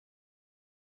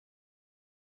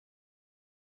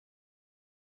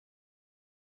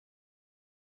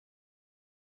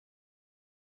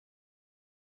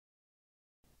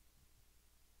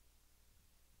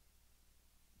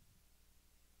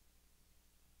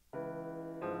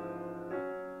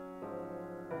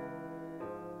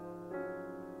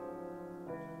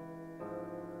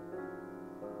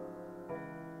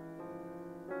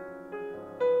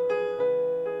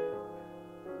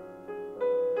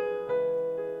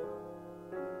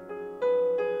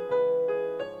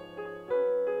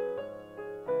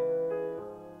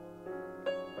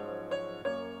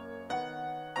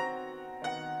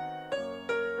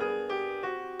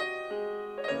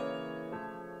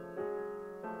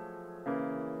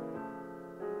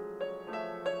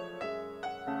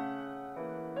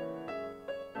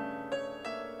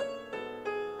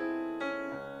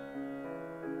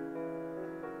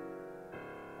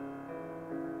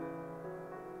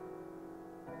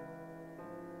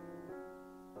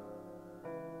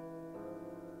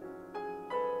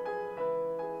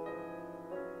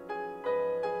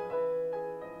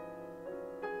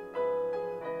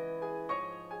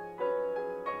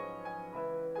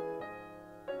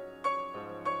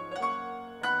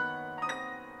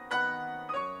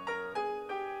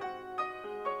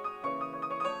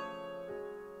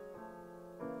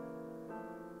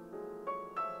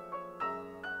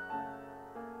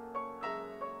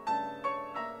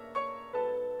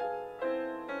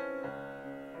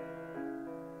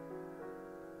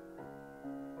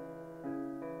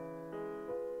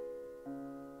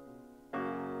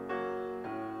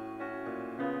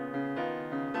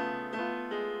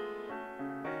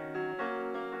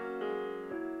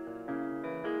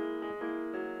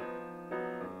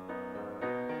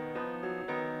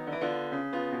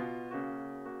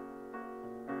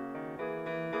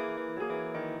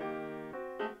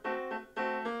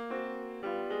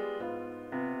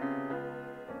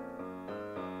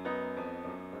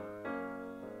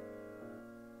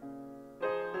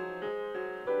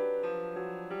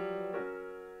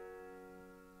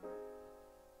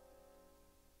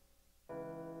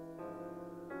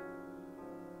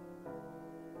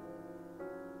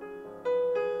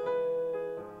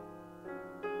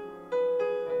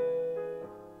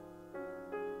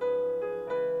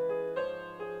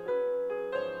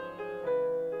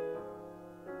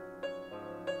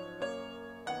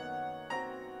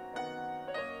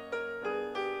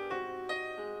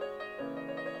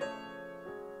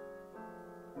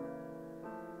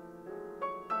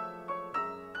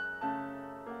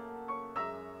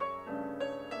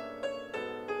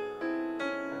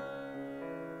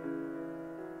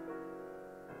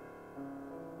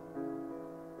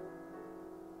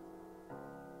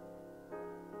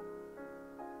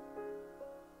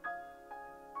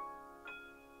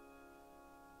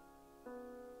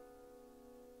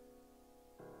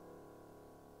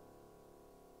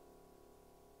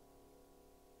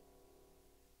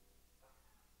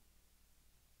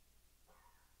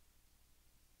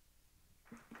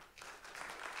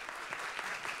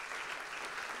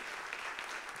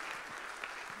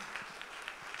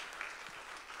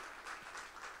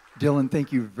Dylan,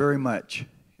 thank you very much.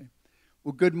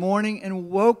 Well, good morning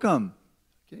and welcome.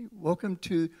 Okay, welcome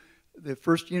to the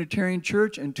First Unitarian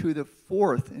Church and to the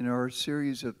fourth in our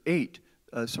series of 8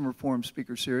 Summer Forum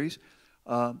Speaker Series.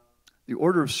 The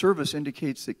order of service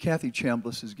indicates that Kathy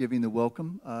Chambliss is giving the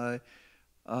welcome.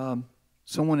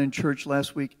 Someone in church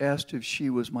last week asked if she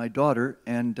was my daughter,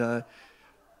 and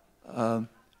I'm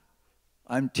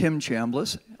Tim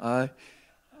Chambliss,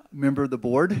 member of the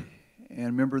board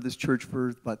and member of this church for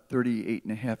about 38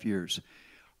 and a half years.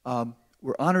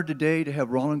 We're honored today to have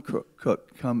Rollin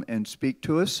Cook come and speak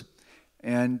to us,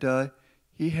 and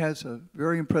he has a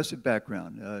very impressive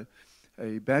background,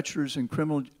 a bachelor's in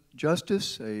criminal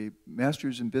justice, a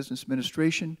master's in business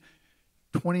administration,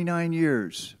 29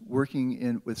 years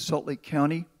working with Salt Lake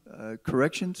County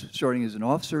Corrections, starting as an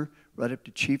officer right up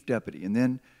to chief deputy. And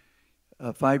then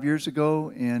 5 years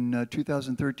ago, in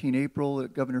 2013 April,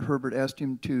 Governor Herbert asked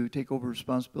him to take over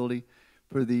responsibility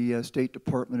for the State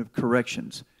Department of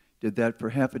Corrections. Did that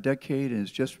for half a decade and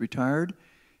is just retired,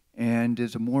 and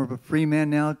is more of a free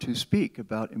man now to speak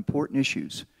about important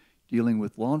issues dealing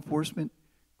with law enforcement,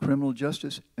 criminal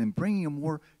justice, and bringing a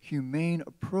more humane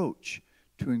approach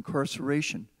to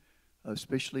incarceration,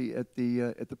 especially at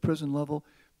the prison level,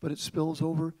 but it spills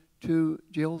over to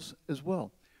jails as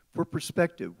well. For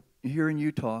perspective, here in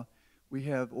Utah, we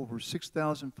have over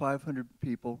 6,500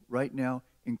 people right now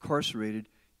incarcerated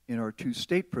in our 2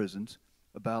 state prisons,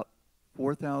 about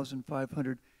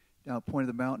 4,500 down at Point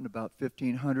of the Mountain, about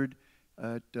 1,500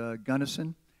 at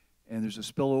Gunnison, and there's a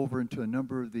spillover into a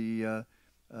number of the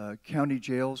county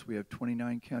jails. We have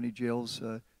 29 county jails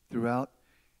throughout,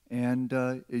 and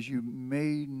as you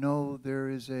may know, there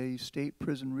is a state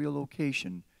prison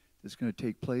relocation that's going to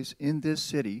take place in this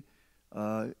city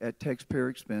at taxpayer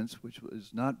expense, which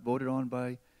was not voted on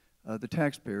by the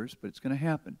taxpayers, but it's going to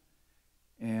happen.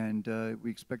 And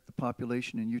we expect the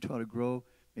population in Utah to grow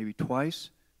maybe twice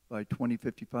by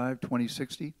 2055,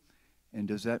 2060. And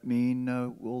does that mean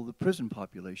will the prison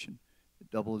population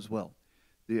double as well?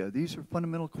 These are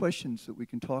fundamental questions that we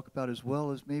can talk about, as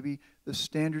well as maybe the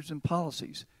standards and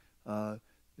policies that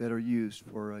are used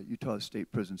for Utah's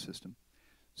state prison system.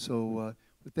 So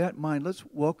with that in mind, let's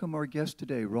welcome our guest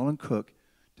today, Rollin Cook,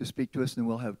 to speak to us, and then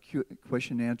we'll have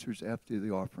question and answers after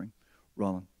the offering.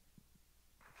 Rollin.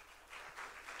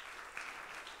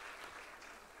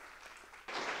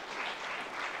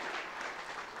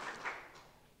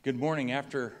 Good morning.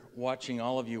 After watching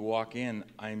all of you walk in,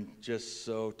 I'm just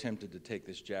so tempted to take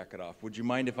this jacket off. Would you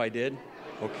mind if I did?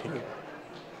 Okay.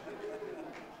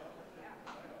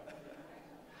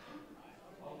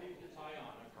 I'll leave the tie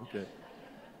on. Okay.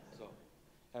 So,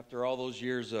 after all those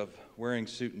years of wearing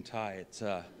suit and tie, it's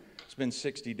been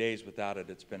 60 days without it.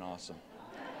 It's been awesome.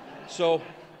 So,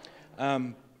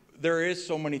 there is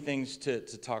so many things to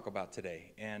talk about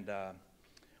today, and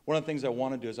one of the things I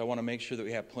want to do is I want to make sure that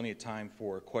we have plenty of time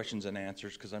for questions and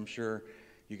answers, because I'm sure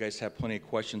you guys have plenty of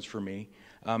questions for me.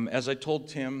 As I told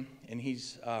Tim, and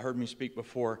he's heard me speak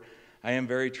before, I am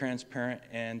very transparent,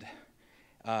 and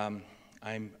I'm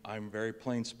very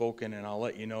plain spoken, and I'll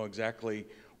let you know exactly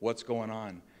what's going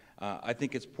on. I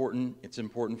think it's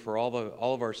important for all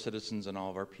of our citizens and all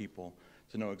of our people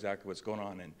to know exactly what's going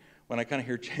on. And when I kind of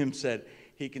hear Jim said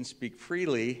he can speak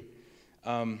freely,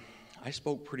 I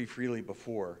spoke pretty freely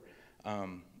before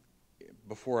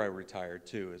I retired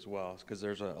too, as well, because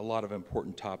there's a lot of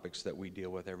important topics that we deal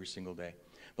with every single day.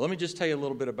 But let me just tell you a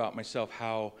little bit about myself,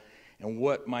 how and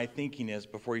what my thinking is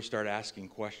before you start asking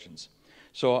questions.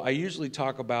 So I usually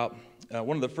talk about,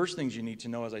 one of the first things you need to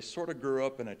know is I sort of grew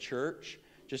up in a church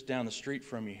just down the street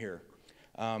from you here.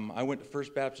 I went to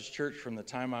First Baptist Church from the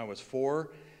time I was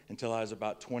 4 until I was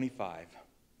about 25.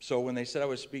 So when they said I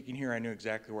was speaking here, I knew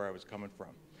exactly where I was coming from.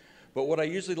 But what I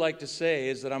usually like to say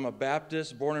is that I'm a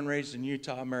Baptist, born and raised in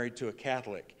Utah, married to a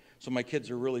Catholic. So my kids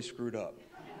are really screwed up.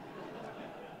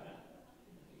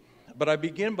 But I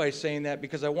begin by saying that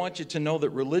because I want you to know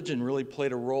that religion really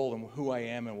played a role in who I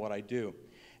am and what I do.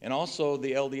 And also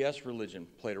the LDS religion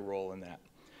played a role in that.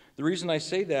 The reason I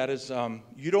say that is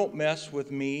you don't mess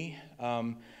with me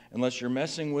unless you're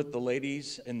messing with the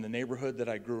ladies in the neighborhood that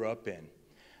I grew up in.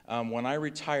 When I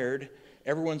retired,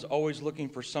 everyone's always looking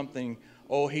for something.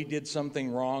 Oh, he did something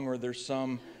wrong, or there's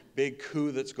some big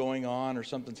coup that's going on, or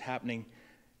something's happening.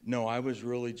 No, I was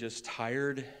really just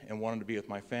tired and wanted to be with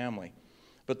my family.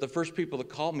 But the first people that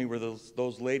called me were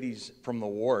those ladies from the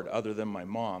ward, other than my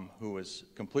mom, who was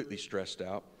completely stressed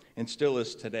out, and still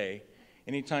is today.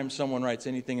 Anytime someone writes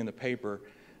anything in the paper,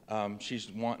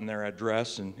 she's wanting their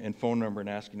address and phone number and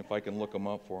asking if I can look them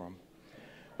up for them.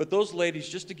 But those ladies,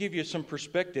 just to give you some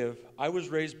perspective, I was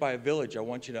raised by a village. I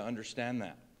want you to understand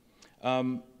that.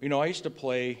 I used to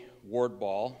play ward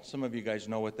ball. Some of you guys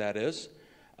know what that is.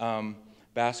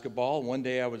 Basketball. One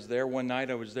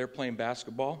night I was there playing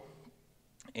basketball,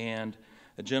 and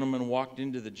a gentleman walked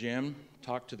into the gym,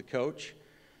 talked to the coach.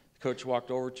 The coach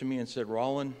walked over to me and said,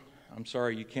 "Rollin, I'm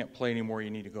sorry, you can't play anymore.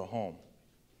 You need to go home."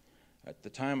 At the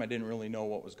time, I didn't really know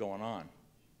what was going on.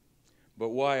 But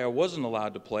why I wasn't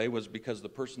allowed to play was because the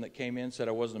person that came in said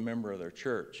I wasn't a member of their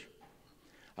church.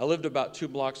 I lived about 2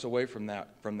 blocks away from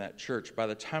that church. By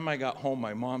the time I got home,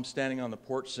 my mom's standing on the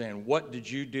porch saying, "What did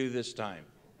you do this time?"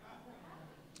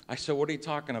 I said, "What are you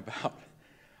talking about?"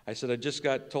 I said, "I just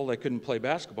got told I couldn't play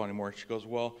basketball anymore." She goes,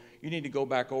 "Well, you need to go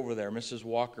back over there. Mrs.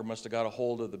 Walker must have got a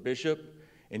hold of the bishop,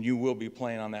 and you will be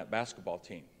playing on that basketball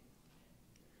team."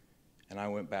 And I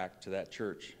went back to that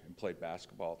church and played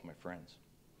basketball with my friends.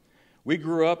 We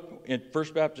grew up in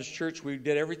First Baptist Church. We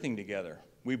did everything together.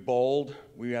 We bowled.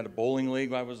 We had a bowling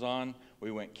league I was on.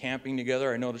 We went camping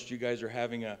together. I noticed you guys are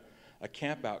having a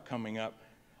camp out coming up.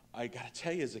 I got to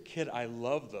tell you, as a kid, I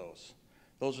love those.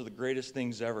 Those are the greatest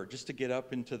things ever. Just to get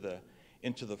up into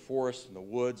the forest and the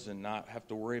woods and not have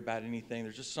to worry about anything.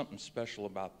 There's just something special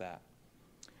about that.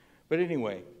 But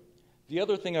anyway, the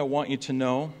other thing I want you to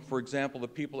know, for example, the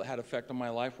people that had effect on my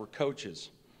life were coaches.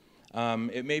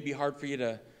 It may be hard for you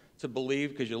to believe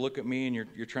because you look at me and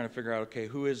you're trying to figure out, okay,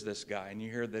 who is this guy? And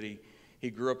you hear that he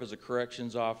grew up as a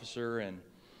corrections officer, and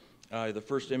the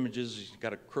first images, he's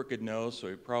got a crooked nose, so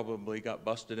he probably got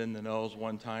busted in the nose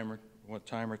one time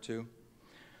or two.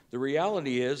 The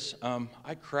reality is,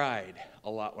 I cried a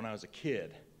lot when I was a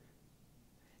kid.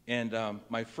 And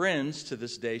my friends to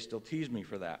this day still tease me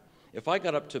for that. If I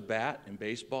got up to bat in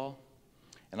baseball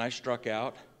and I struck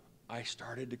out, I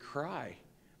started to cry.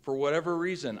 For whatever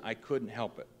reason, I couldn't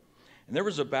help it. And there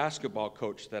was a basketball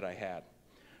coach that I had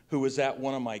who was at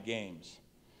one of my games.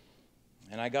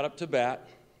 And I got up to bat,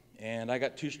 and I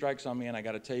got 2 strikes on me, and I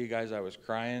got to tell you guys, I was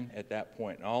crying at that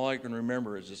point. And all I can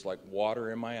remember is just like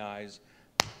water in my eyes,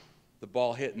 the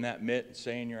ball hitting that mitt and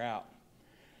saying you're out.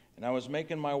 And I was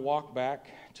making my walk back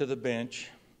to the bench,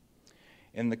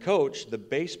 and the coach, the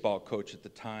baseball coach at the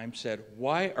time, said,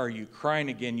 "Why are you crying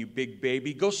again, you big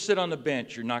baby? Go sit on the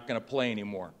bench. You're not going to play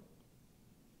anymore."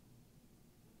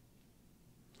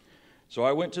 So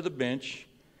I went to the bench,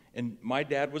 and my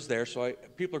dad was there. So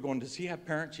people are going, "Does he have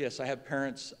parents?" Yes, I have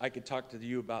parents. I could talk to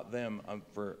you about them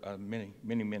for many,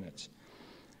 many minutes.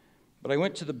 But I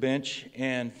went to the bench,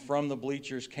 and from the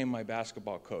bleachers came my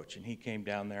basketball coach, and he came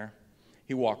down there.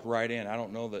 He walked right in. I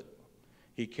don't know that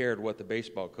he cared what the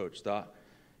baseball coach thought.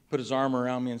 Put his arm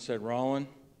around me and said, "Rollin,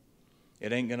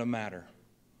 it ain't going to matter.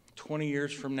 20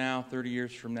 years from now, 30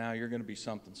 years from now, you're going to be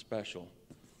something special.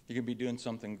 You're going to be doing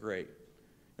something great.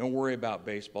 Don't worry about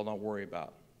baseball. Don't worry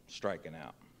about striking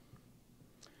out."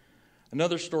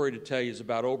 Another story to tell you is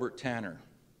about Obert Tanner.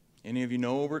 Any of you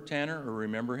know Obert Tanner or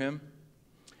remember him?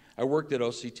 I worked at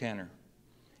O.C. Tanner,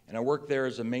 and I worked there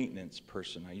as a maintenance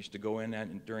person. I used to go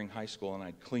in during high school, and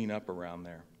I'd clean up around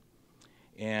there.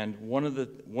 And one of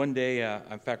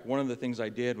the things I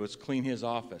did was clean his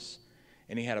office,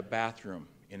 and he had a bathroom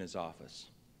in his office.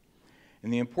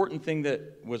 And the important thing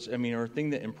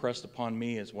that impressed upon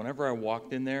me is whenever I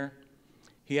walked in there,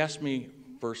 he asked me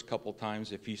first couple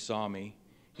times if he saw me.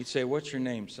 He'd say, "What's your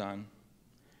name, son?"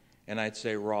 And I'd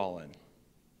say, "Rollin."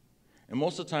 And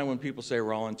most of the time when people say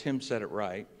Rollin, Tim said it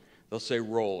right, they'll say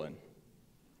Rollin,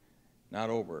 not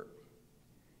Obert.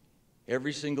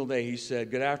 Every single day he said,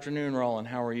 "Good afternoon, Rollin,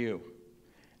 how are you?"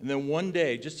 And then one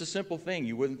day, just a simple thing,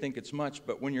 you wouldn't think it's much,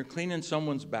 but when you're cleaning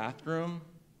someone's bathroom,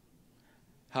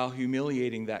 how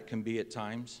humiliating that can be at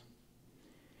times.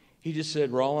 He just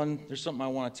said, "Rollin, there's something I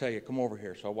want to tell you. Come over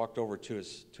here." So I walked over to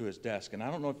his desk. And I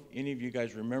don't know if any of you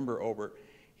guys remember Obert.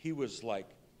 He was like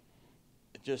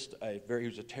he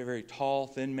was a very tall,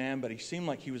 thin man, but he seemed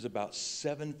like he was about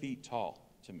 7 feet tall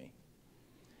to me.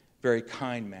 Very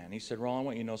kind man. He said, "Rollin, I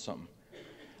want you to know something.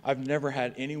 I've never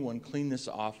had anyone clean this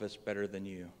office better than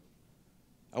you.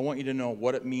 I want you to know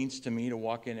what it means to me to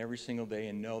walk in every single day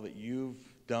and know that you've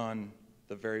done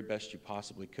the very best you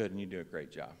possibly could, and you do a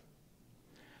great job."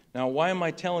 Now, why am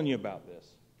I telling you about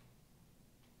this?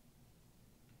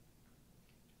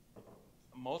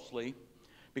 Mostly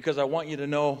because I want you to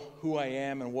know who I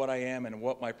am and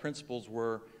what my principles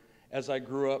were as I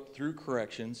grew up through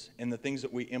corrections and the things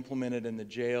that we implemented in the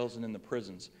jails and in the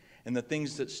prisons and the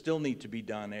things that still need to be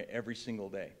done every single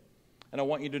day. And I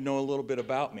want you to know a little bit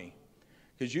about me.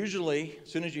 Because usually, as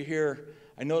soon as you hear,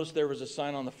 I noticed there was a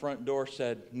sign on the front door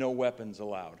said, "No weapons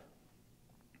allowed."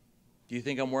 Do you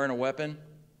think I'm wearing a weapon?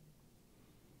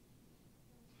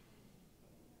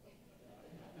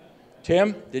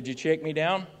 Tim, did you shake me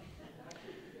down?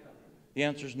 The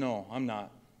answer is no, I'm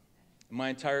not. In my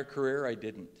entire career, I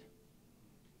didn't.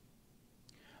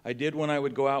 I did when I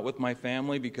would go out with my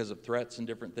family because of threats and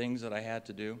different things that I had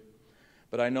to do.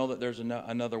 But I know that there's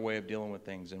another way of dealing with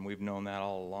things, and we've known that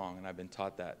all along, and I've been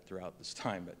taught that throughout this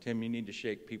time. But, Tim, you need to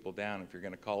shake people down if you're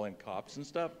going to call in cops and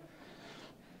stuff.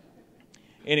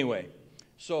 Anyway,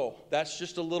 so that's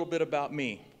just a little bit about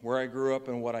me, where I grew up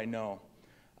and what I know.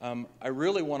 I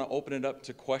really want to open it up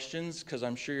to questions because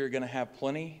I'm sure you're going to have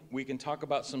plenty. We can talk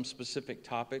about some specific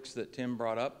topics that Tim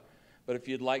brought up, but if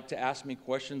you'd like to ask me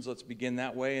questions, let's begin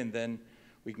that way, and then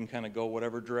we can kind of go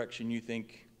whatever direction you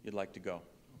think you'd like to go.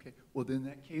 Okay, well, then in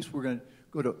that case, we're going to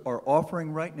go to our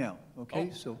offering right now,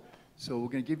 okay? Oh. So we're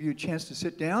going to give you a chance to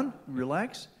sit down and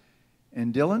relax.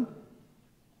 And Dylan,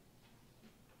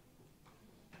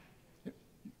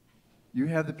 you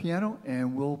have the piano,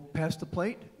 and we'll pass the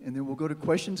plate, and then we'll go to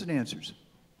questions and answers.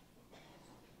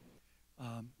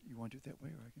 You want to do it that way?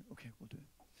 Or okay, we'll do it.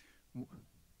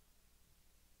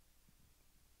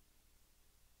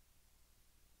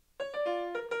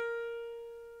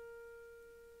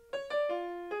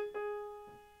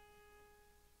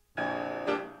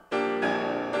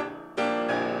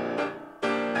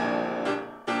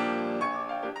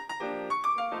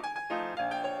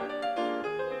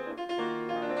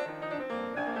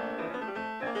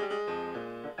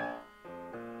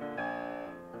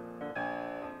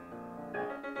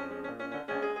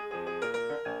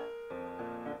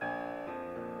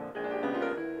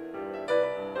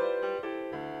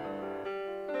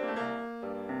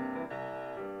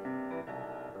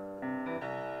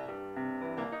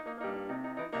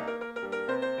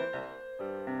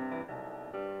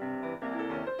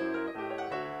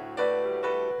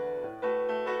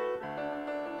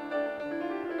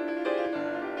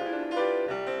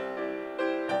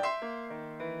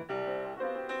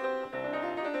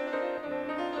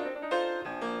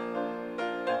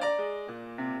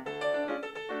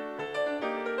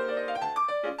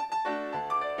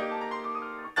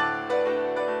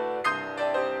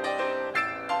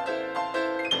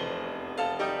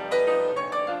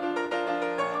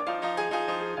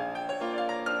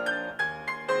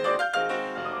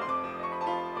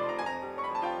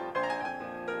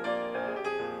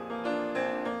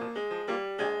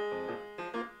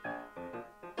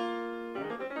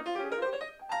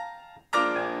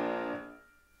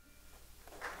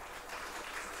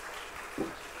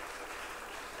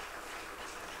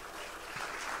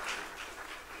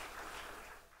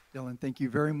 Dylan, thank you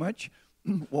very much.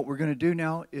 What we're going to do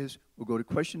now is we'll go to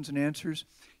questions and answers.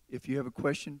 If you have a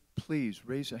question, please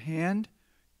raise a hand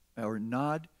or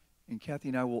nod, and Kathy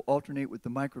and I will alternate with the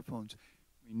microphones.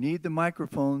 We need the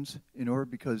microphones in order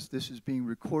because this is being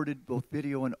recorded, both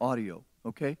video and audio,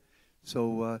 okay?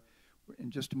 So in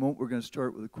just a moment, we're going to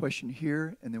start with a question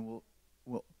here, and then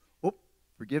we'll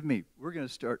forgive me. We're going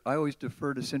to start. I always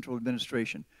defer to central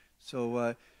administration.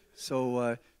 So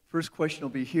first question will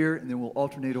be here, and then we'll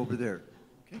alternate over there.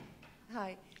 Okay?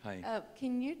 Hi. Hi.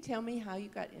 Can you tell me how you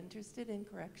got interested in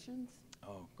corrections?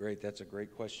 Oh, great. That's a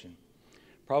great question.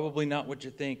 Probably not what you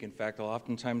think. In fact,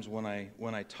 oftentimes when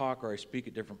I talk or I speak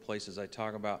at different places, I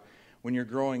talk about when you're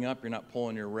growing up, you're not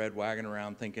pulling your red wagon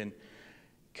around thinking,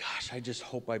 gosh, I just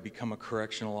hope I become a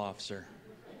correctional officer.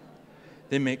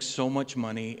 They make so much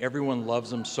money. Everyone loves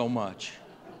them so much.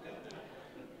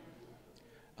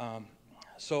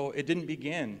 So it didn't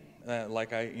begin I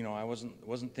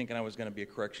wasn't thinking I was going to be a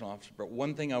correctional officer. But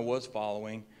one thing I was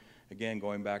following, again,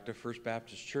 going back to First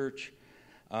Baptist Church,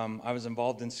 I was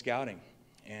involved in scouting.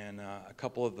 And a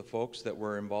couple of the folks that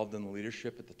were involved in the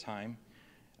leadership at the time,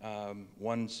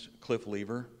 one's Cliff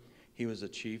Lever. He was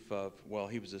he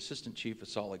was assistant chief of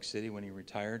Salt Lake City when he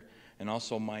retired. And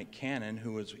also Mike Cannon,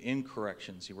 who was in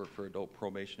corrections. He worked for adult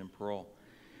probation and parole.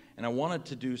 And I wanted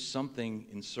to do something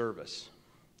in service.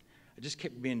 I just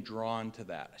kept being drawn to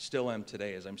that. I still am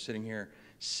today as I'm sitting here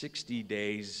 60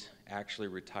 days actually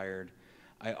retired.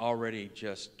 I already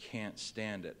just can't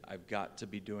stand it. I've got to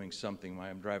be doing something.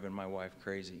 I'm driving my wife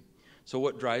crazy. So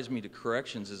what drives me to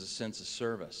corrections is a sense of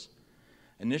service.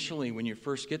 Initially, when you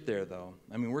first get there, though,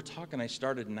 we're talking I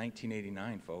started in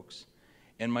 1989, folks,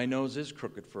 and my nose is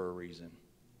crooked for a reason.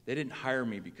 They didn't hire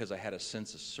me because I had a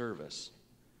sense of service.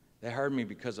 They hired me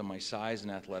because of my size and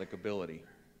athletic ability.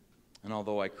 And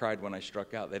although I cried when I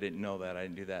struck out, they didn't know that. I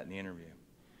didn't do that in the interview.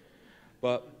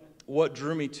 But what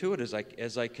drew me to it is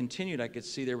as I continued, I could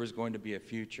see there was going to be a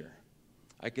future.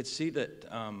 I could see that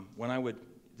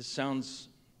this sounds,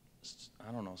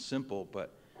 simple,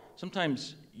 but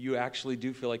sometimes you actually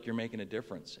do feel like you're making a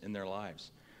difference in their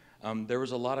lives. There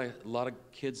was a lot of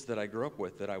kids that I grew up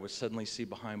with that I would suddenly see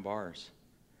behind bars.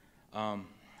 I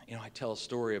tell a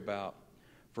story about,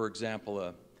 for example,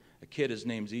 a kid, his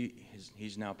name's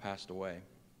he's now passed away.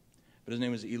 But but his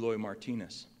name was Eloy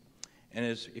Martinez. And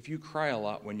if you cry a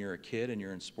lot when you're a kid and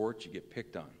you're in sports, you get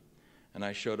picked on. And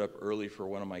I showed up early for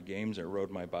one of my games. I rode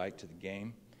my bike to the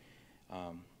game.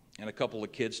 And a couple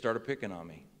of kids started picking on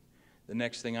me. The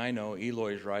next thing I know,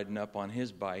 Eloy's riding up on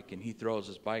his bike, and he throws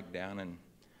his bike down and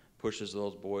pushes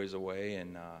those boys away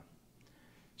and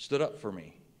stood up for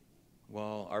me.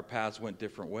 Well, our paths went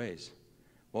different ways,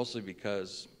 mostly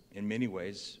because in many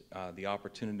ways the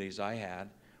opportunities I had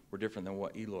were different than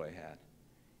what Eloy had.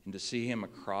 And to see him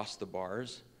across the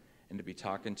bars and to be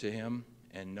talking to him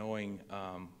and knowing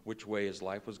which way his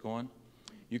life was going,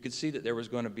 you could see that there was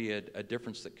going to be a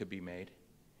difference that could be made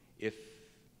if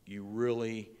you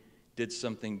really did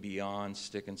something beyond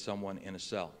sticking someone in a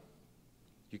cell.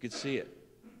 You could see it.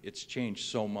 It's changed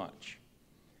so much.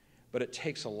 But it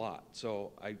takes a lot.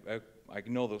 So I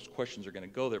know those questions are going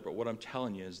to go there, but what I'm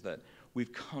telling you is that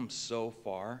we've come so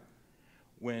far.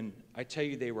 When I tell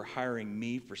you they were hiring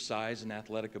me for size and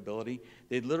athletic ability,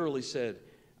 they literally said,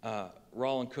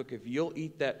 Rollin, Cook, if you'll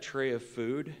eat that tray of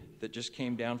food that just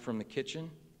came down from the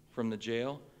kitchen, from the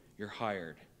jail, you're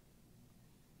hired.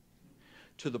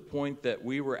 To the point that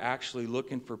we were actually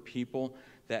looking for people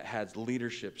that had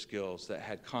leadership skills, that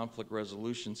had conflict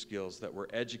resolution skills, that were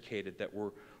educated, that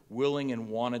were willing and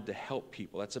wanted to help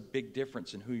people. That's a big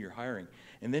difference in who you're hiring.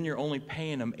 And then you're only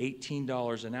paying them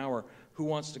 $18 an hour. Who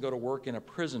wants to go to work in a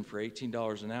prison for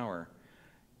 $18 an hour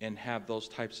and have those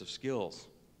types of skills?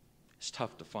 It's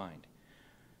tough to find.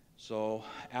 So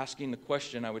asking the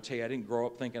question, I would tell you I didn't grow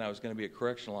up thinking I was going to be a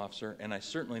correctional officer, and I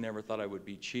certainly never thought I would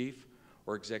be chief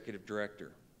or executive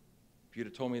director. If you'd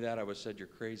have told me that, I would have said you're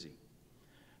crazy.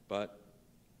 But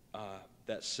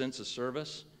that sense of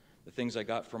service, the things I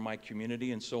got from my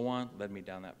community and so on, led me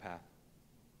down that path.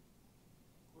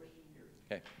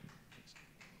 Okay.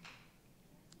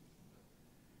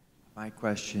 My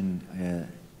question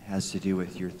has to do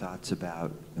with your thoughts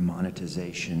about the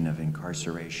monetization of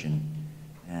incarceration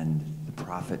and the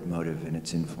profit motive and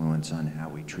its influence on how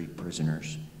we treat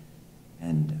prisoners,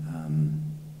 and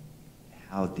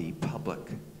how the public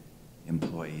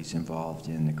employees involved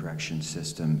in the correction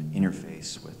system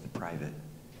interface with the private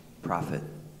profit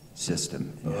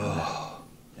system, and how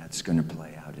that's going to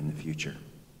play out in the future.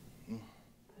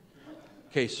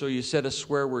 Okay, so you said a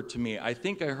swear word to me. I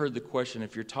think I heard the question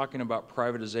if you're talking about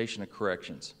privatization of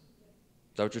corrections.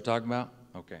 Is that what you're talking about?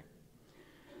 Okay.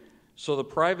 So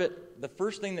the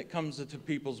first thing that comes into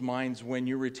people's minds when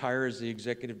you retire as the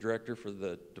executive director for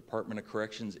the Department of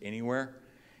Corrections anywhere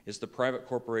is the private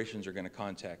corporations are going to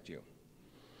contact you.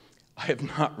 I have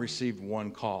not received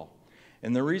one call.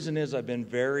 And the reason is I've been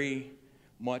very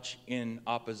much in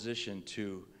opposition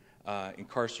to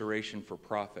incarceration for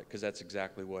profit, because that's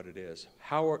exactly what it is.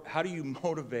 How do you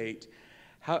motivate,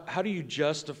 how do you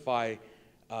justify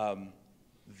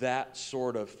that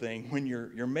sort of thing when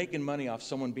you're making money off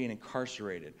someone being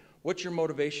incarcerated? What's your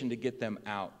motivation to get them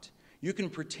out? You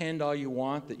can pretend all you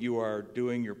want that you are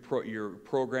doing your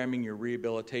programming, your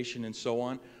rehabilitation, and so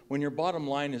on. When your bottom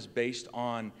line is based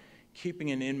on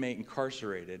keeping an inmate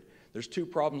incarcerated, there's two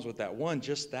problems with that. One,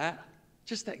 just that.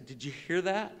 Did you hear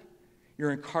that?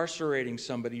 You're incarcerating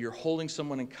somebody. You're holding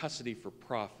someone in custody for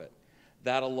profit.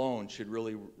 That alone should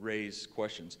really raise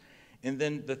questions. And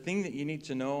then the thing that you need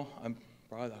to know,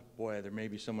 boy, there may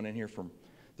be someone in here from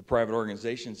the private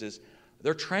organizations, is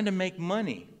they're trying to make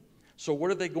money. So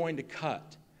what are they going to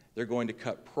cut? They're going to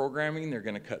cut programming. They're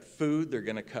going to cut food. They're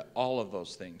going to cut all of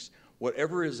those things.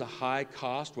 Whatever is a high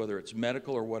cost, whether it's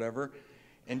medical or whatever.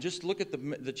 And just look at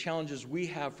the challenges we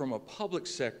have from a public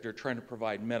sector trying to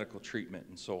provide medical treatment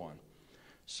and so on.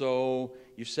 So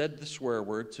you said the swear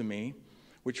word to me,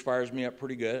 which fires me up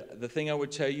pretty good. The thing I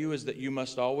would tell you is that you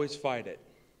must always fight it.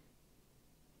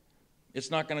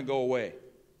 It's not going to go away.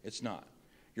 It's not.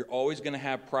 You're always going to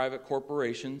have private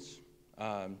corporations,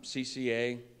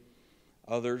 CCA,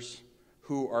 others,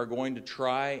 who are going to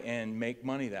try and make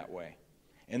money that way.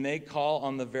 And they call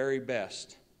on the very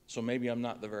best. So maybe I'm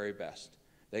not the very best.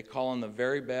 They call on the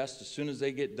very best as soon as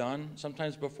they get done,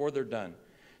 sometimes before they're done,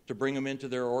 to bring them into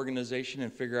their organization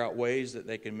and figure out ways that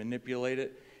they can manipulate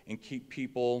it and keep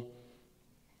people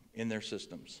in their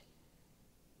systems.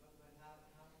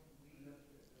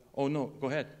 Oh, no, go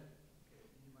ahead.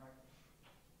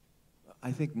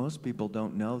 I think most people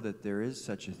don't know that there is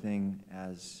such a thing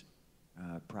as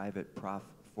private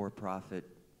for-profit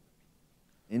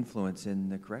influence in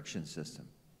the correction system.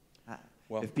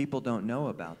 Well, if people don't know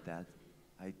about that,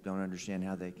 I don't understand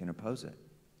how they can oppose it.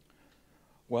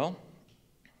 Well,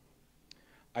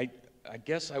 I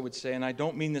guess I would say, and I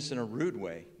don't mean this in a rude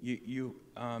way, you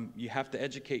have to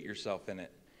educate yourself in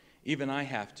it. Even I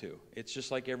have to. It's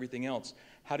just like everything else.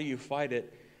 How do you fight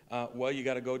it? well, you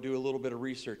got to go do a little bit of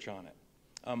research on it.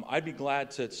 I'd be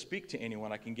glad to speak to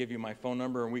anyone. I can give you my phone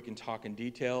number and we can talk in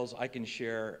details. I can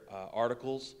share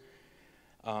articles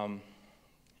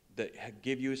that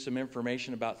give you some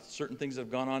information about certain things that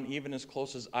have gone on, even as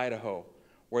close as Idaho,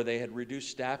 where they had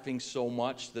reduced staffing so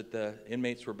much that the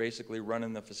inmates were basically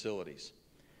running the facilities.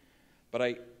 But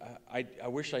I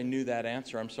wish I knew that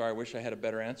answer. I'm sorry, I wish I had a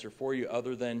better answer for you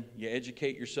other than you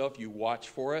educate yourself, you watch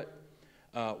for it.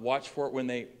 Watch for it when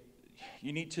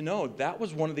you need to know that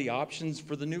was one of the options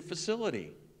for the new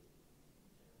facility.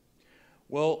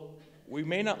 Well, we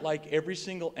may not like every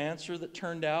single answer that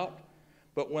turned out,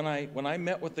 but when I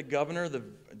met with the governor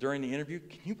during the interview,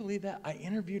 can you believe that? I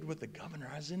interviewed with the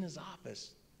governor. I was in his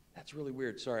office. That's really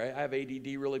weird. Sorry, I have ADD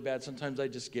really bad. Sometimes I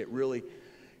just get really...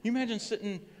 You imagine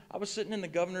I was sitting in the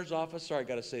governor's office. Sorry, I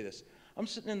got to say this. I'm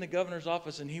sitting in the governor's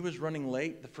office, and he was running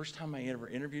late the first time I ever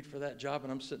interviewed for that job,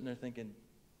 and I'm sitting there thinking,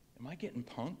 am I getting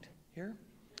punked here?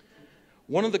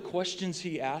 One of the questions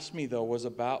he asked me, though, was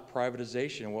about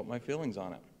privatization and what my feelings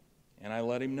on it, and I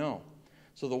let him know.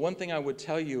 So the one thing I would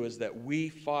tell you is that we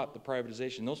fought the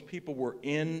privatization. Those people were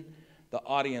in the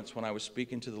audience when I was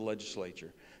speaking to the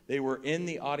legislature. They were in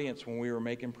the audience when we were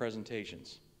making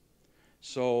presentations.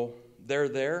 So they're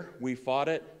there. We fought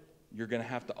it. You're going to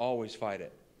have to always fight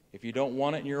it. If you don't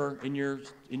want it in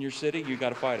your city, you got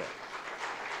to fight it.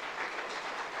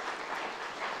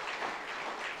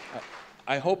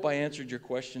 I hope I answered your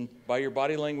question. By your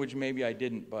body language, maybe I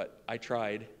didn't, but I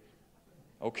tried.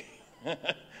 Okay.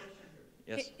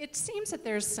 Yes. It seems that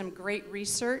there's some great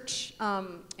research,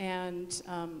 and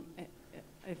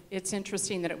it's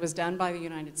interesting that it was done by the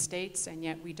United States, and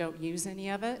yet we don't use any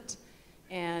of it.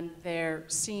 And there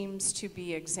seems to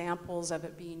be examples of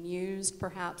it being used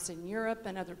perhaps in Europe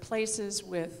and other places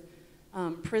with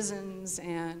prisons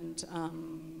and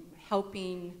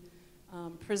helping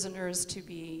prisoners to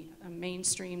be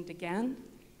mainstreamed again.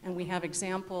 And we have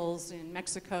examples in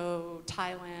Mexico,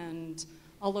 Thailand,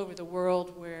 all over the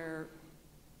world where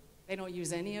they don't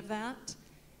use any of that.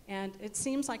 And it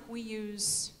seems like we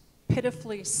use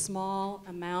pitifully small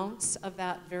amounts of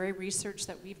that very research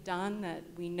that we've done that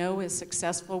we know is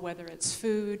successful, whether it's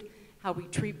food, how we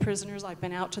treat prisoners. I've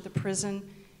been out to the prison.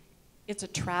 It's a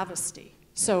travesty.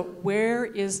 So where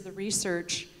is the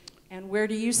research, and where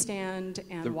do you stand,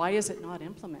 and why is it not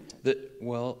implemented?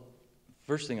 Well,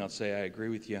 first thing I'll say, I agree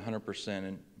with you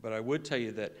 100%, but I would tell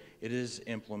you that it is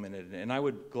implemented, and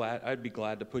I'd be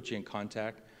glad to put you in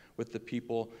contact with the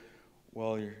people.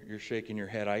 Well, you're shaking your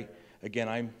head.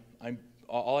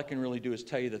 All I can really do is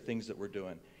tell you the things that we're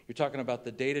doing. You're talking about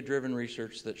the data-driven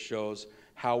research that shows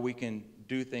how we can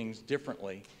do things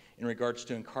differently in regards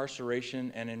to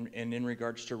incarceration and in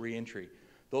regards to reentry.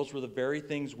 Those were the very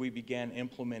things we began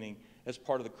implementing as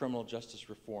part of the criminal justice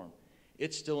reform.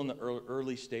 It's still in the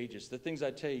early stages. The things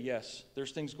I tell you, yes,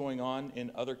 there's things going on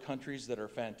in other countries that are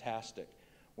fantastic.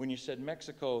 When you said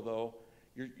Mexico, though,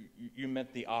 you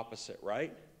meant the opposite,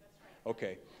 right?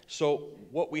 Okay, so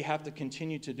what we have to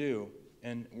continue to do,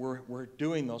 and we're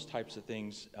doing those types of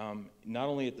things, not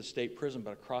only at the state prison,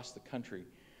 but across the country.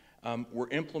 We're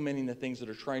implementing the things that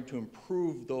are trying to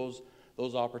improve those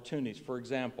opportunities. For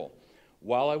example,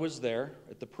 while I was there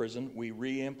at the prison, we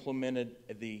re-implemented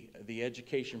the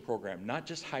education program, not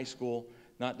just high school,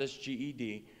 not just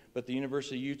GED, but the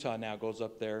University of Utah now goes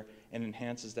up there and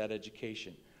enhances that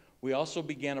education. We also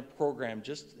began a program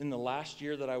just in the last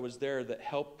year that I was there that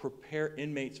helped prepare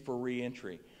inmates for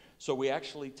reentry. So we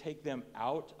actually take them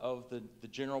out of the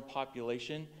general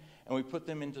population and we put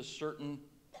them into certain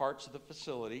parts of the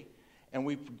facility, and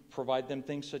we provide them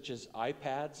things such as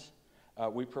iPads.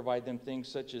 We provide them things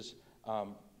such as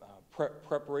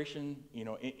preparation,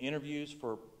 interviews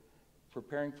for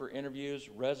preparing for interviews,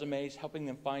 resumes, helping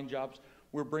them find jobs.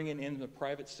 We're bringing in the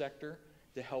private sector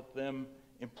to help them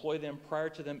employ them prior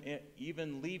to them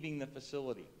even leaving the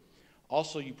facility.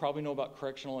 Also, you probably know about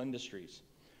correctional industries.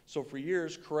 So for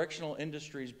years, correctional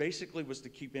industries basically was to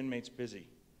keep inmates busy,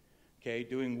 okay,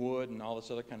 doing wood and all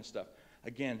this other kind of stuff.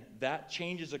 Again, that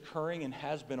change is occurring and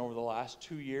has been over the last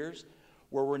 2 years,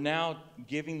 where we're now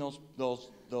giving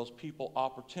those people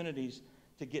opportunities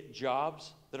to get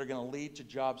jobs that are going to lead to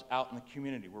jobs out in the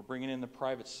community. We're bringing in the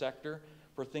private sector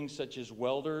for things such as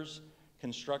welders,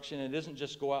 construction. It isn't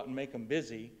just go out and make them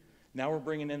busy. Now we're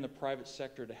bringing in the private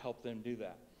sector to help them do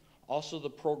that. Also, the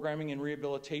programming and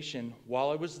rehabilitation, while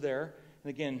I was there, and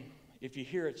again, if you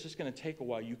hear it's just going to take a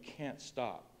while, you can't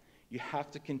stop. You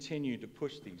have to continue to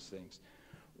push these things.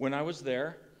 When I was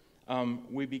there,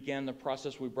 we began the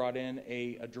process. We brought in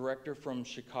a director from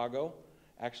Chicago,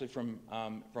 actually from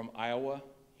Iowa.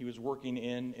 He was working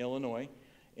in Illinois,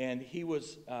 And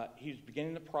he's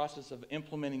beginning the process of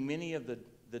implementing many of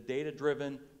the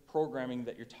data-driven programming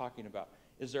that you're talking about.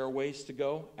 Is there a ways to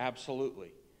go?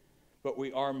 Absolutely. But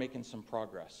we are making some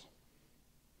progress.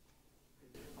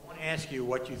 I want to ask you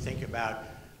what you think about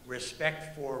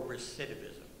respect for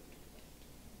recidivism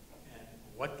and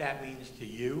what that means to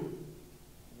you,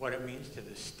 what it means to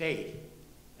the state,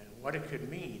 and what it could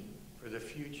mean for the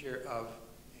future of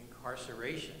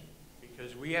incarceration,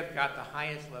 because we have got the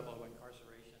highest level of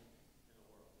incarceration in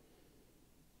the world.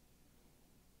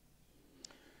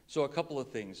 So a couple of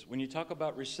things. When you talk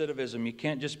about recidivism, you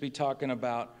can't just be talking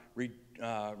about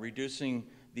reducing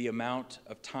the amount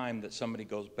of time that somebody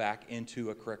goes back into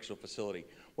a correctional facility.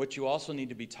 What you also need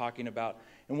to be talking about,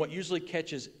 and what usually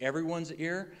catches everyone's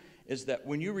ear, is that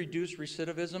when you reduce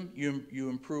recidivism, you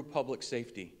improve public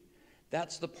safety.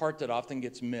 That's the part that often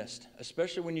gets missed,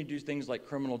 especially when you do things like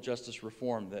criminal justice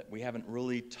reform that we haven't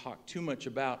really talked too much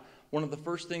about. One of the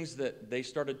first things that they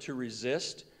started to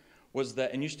resist was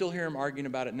that, and you still hear them arguing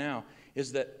about it now,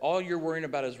 is that all you're worrying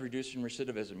about is reducing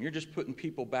recidivism. You're just putting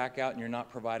people back out and you're not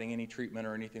providing any treatment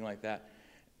or anything like that.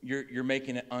 You're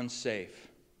making it unsafe.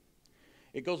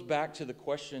 It goes back to the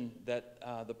question that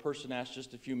the person asked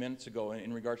just a few minutes ago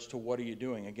in regards to what are you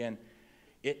doing. Again,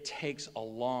 it takes a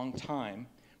long time,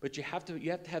 but you have to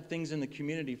have things in the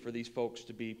community for these folks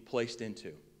to be placed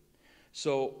into.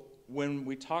 So when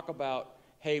we talk about,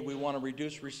 hey, we want to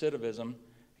reduce recidivism,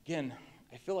 again,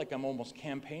 I feel like I'm almost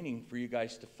campaigning for you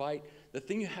guys to fight. The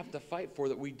thing you have to fight for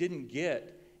that we didn't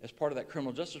get as part of that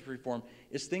criminal justice reform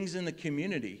is things in the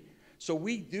community. So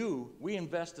we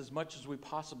invest as much as we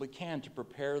possibly can to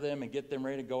prepare them and get them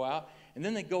ready to go out. And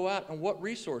then they go out, and what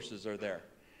resources are there?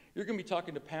 You're going to be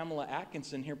talking to Pamela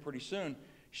Atkinson here pretty soon.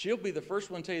 She'll be the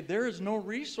first one to tell you there is no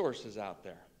resources out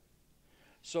there.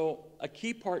 So a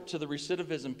key part to the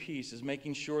recidivism piece is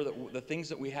making sure that the things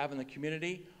that we have in the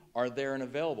community are there and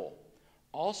available.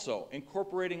 Also,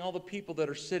 incorporating all the people that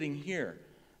are sitting here.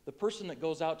 The person that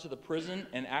goes out to the prison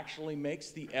and actually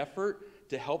makes the effort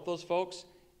to help those folks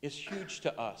is huge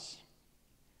to us.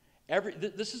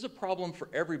 This is a problem for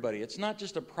everybody. It's not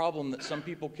just a problem that some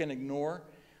people can ignore.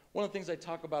 One of the things I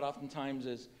talk about oftentimes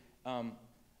is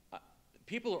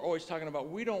people are always talking about,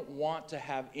 we don't want to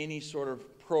have any sort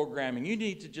of programming. You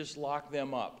need to just lock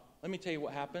them up. Let me tell you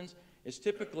what happens is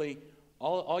typically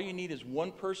all you need is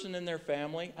one person in their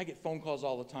family. I get phone calls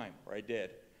all the time, or I did.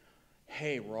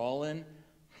 Hey, Rollin,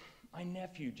 my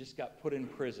nephew just got put in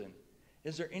prison.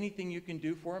 Is there anything you can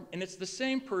do for him? And it's the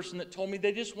same person that told me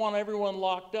they just want everyone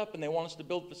locked up and they want us to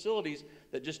build facilities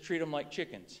that just treat them like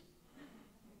chickens.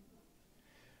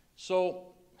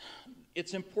 So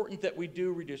it's important that we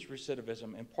do reduce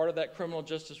recidivism. And part of that criminal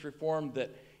justice reform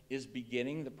that is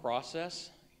beginning the process,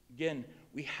 again,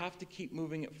 we have to keep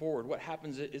moving it forward. What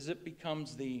happens is it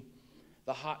becomes the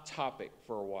hot topic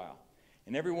for a while.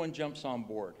 And everyone jumps on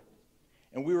board.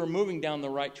 And we were moving down the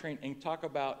right train and talk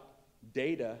about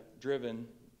data-driven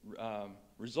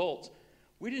results.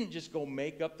 We didn't just go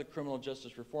make up the criminal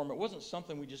justice reform. It wasn't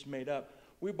something we just made up.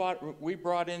 We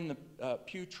brought in the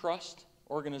Pew Trust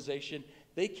organization.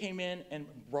 They came in and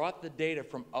brought the data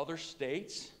from other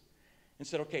states and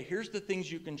said, okay, here's the things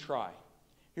you can try.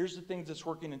 Here's the things that's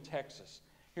working in Texas.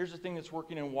 Here's the thing that's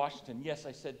working in Washington. Yes,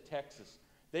 I said Texas.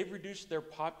 They've reduced their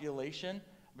population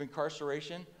of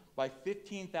incarceration by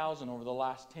 15,000 over the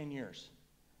last 10 years.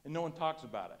 And no one talks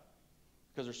about it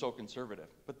because they're so conservative.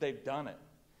 But they've done it.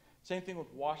 Same thing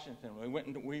with Washington.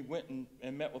 We went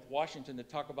and met with Washington to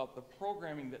talk about the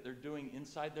programming that they're doing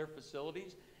inside their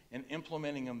facilities and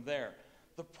implementing them there.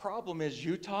 The problem is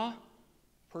Utah,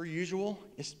 per usual,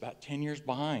 is about 10 years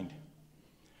behind.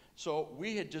 So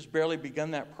we had just barely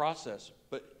begun that process,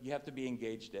 but you have to be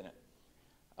engaged in it.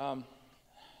 I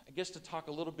guess to talk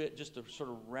a little bit, just to sort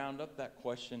of round up that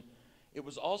question, it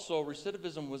was also,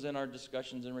 recidivism was in our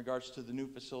discussions in regards to the new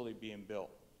facility being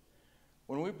built.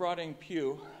 When we brought in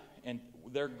Pew, and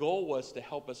their goal was to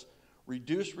help us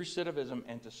reduce recidivism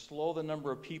and to slow the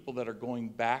number of people that are going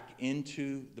back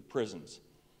into the prisons.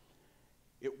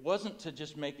 It wasn't to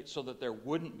just make it so that there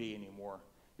wouldn't be any more,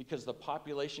 because the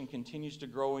population continues to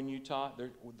grow in Utah.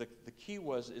 The key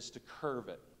is to curve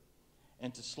it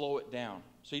and to slow it down,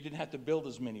 so you didn't have to build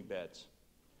as many beds.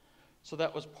 So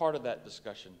that was part of that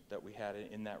discussion that we had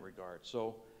in that regard.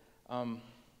 So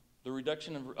the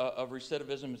reduction of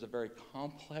recidivism is a very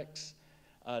complex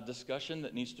discussion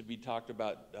that needs to be talked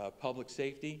about. Public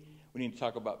safety, we need to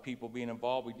talk about people being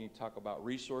involved, we need to talk about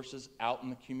resources out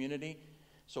in the community.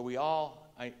 So we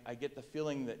all, I get the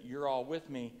feeling that you're all with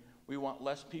me. We want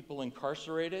less people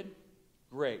incarcerated.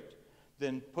 Great.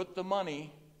 Then put the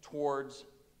money towards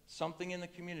something in the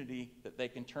community that they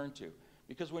can turn to.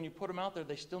 Because when you put them out there,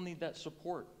 they still need that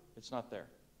support. It's not there.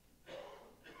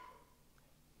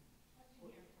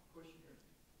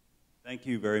 Thank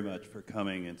you very much for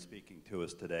coming and speaking to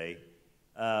us today.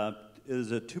 It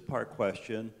is a two-part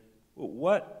question.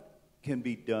 What can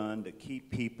be done to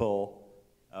keep people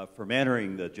from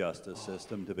entering the justice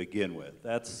system to begin with?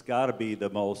 That's got to be the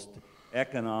most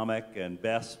economic and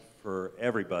best for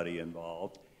everybody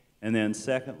involved. And then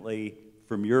secondly,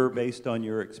 based on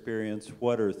your experience,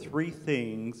 what are 3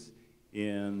 things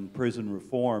in prison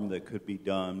reform that could be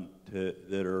done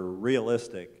that are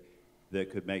realistic that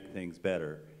could make things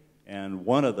better? And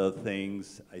one of the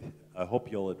things I hope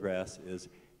you'll address is,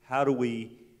 how do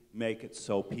we make it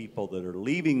so people that are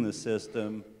leaving the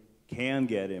system can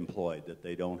get employed, that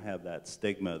they don't have that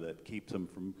stigma that keeps them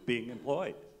from being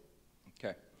employed?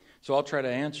 Okay. So I'll try to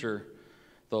answer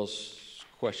those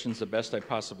questions the best I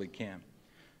possibly can.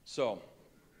 So,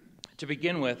 to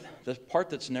begin with, the part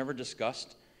that's never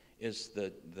discussed is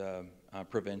the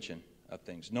prevention of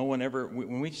things. No one ever,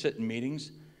 when we sit in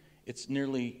meetings, it's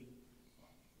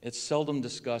seldom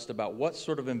discussed about what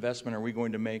sort of investment are we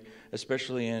going to make,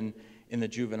 especially in the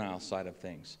juvenile side of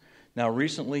things. Now,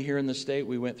 recently here in the state,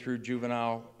 we went through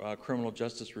juvenile criminal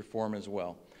justice reform as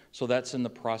well. So that's in the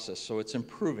process. So it's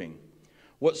improving.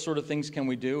 What sort of things can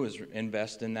we do is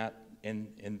invest in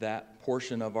that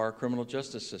portion of our criminal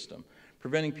justice system,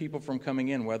 preventing people from coming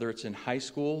in, whether it's in high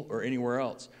school or anywhere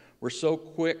else. We're so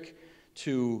quick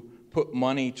to put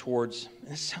money towards,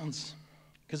 this sounds,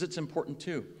 because it's important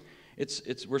too.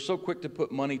 We're so quick to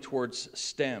put money towards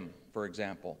STEM, for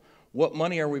example. What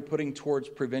money are we putting towards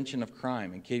prevention of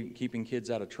crime and keeping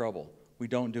kids out of trouble? We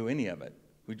don't do any of it.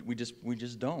 We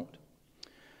just don't.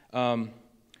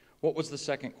 What was the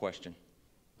second question?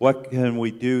 What can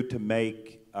we do to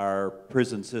make our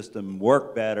prison system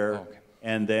work better? Okay.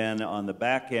 And then on the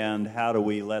back end, how do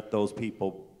we let those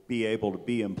people be able to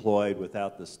be employed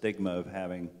without the stigma of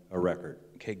having a record?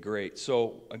 Okay, great.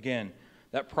 So again,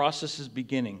 that process is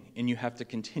beginning, and you have to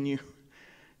continue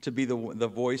to be the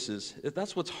voices.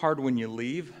 That's what's hard when you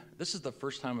leave. This is the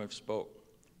first time I've spoke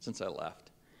since I left.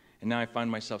 And now I find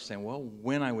myself saying, well,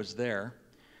 when I was there,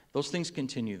 those things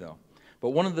continue though. But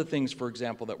one of the things, for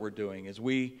example, that we're doing is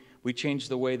we changed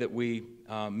the way that we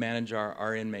manage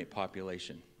our inmate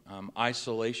population.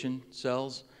 Isolation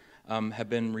cells have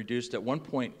been reduced. At one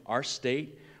point, our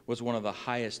state was one of the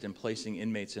highest in placing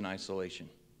inmates in isolation.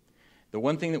 The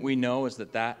one thing that we know is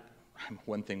that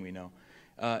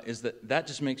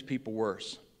just makes people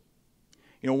worse.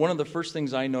 You know, one of the first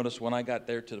things I noticed when I got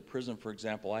there to the prison, for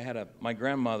example, my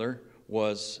grandmother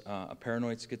was a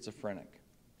paranoid schizophrenic.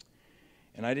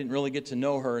 And I didn't really get to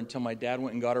know her until my dad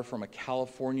went and got her from a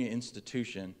California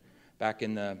institution back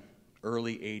in the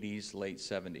early 80s, late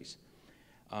 70s.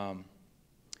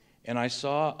 And I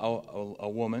saw a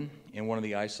woman in one of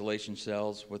the isolation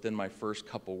cells within my first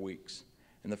couple weeks.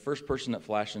 And the first person that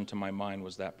flashed into my mind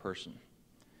was that person.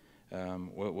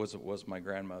 Was my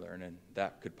grandmother, and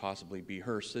that could possibly be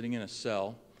her sitting in a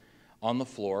cell on the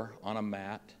floor, on a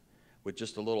mat, with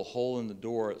just a little hole in the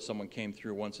door that someone came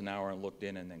through once an hour and looked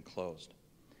in and then closed.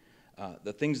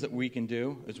 The things that we can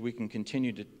do is we can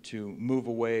continue to move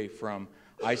away from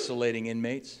isolating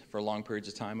inmates for long periods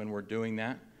of time, and we're doing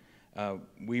that.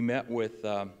 We met with,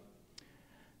 it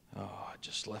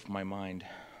just left my mind.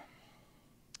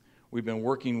 We've been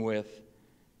working with,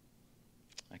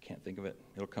 I can't think of it,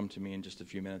 it'll come to me in just a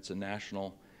few minutes, a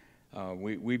national,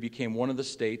 we became one of the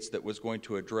states that was going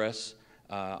to address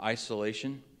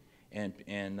isolation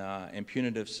and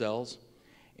punitive cells.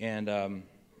 And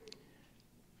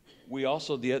we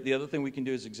also, the other thing we can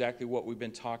do is exactly what we've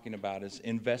been talking about, is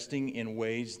investing in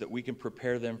ways that we can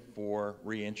prepare them for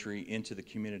reentry into the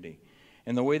community.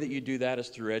 And the way that you do that is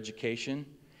through education,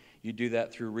 you do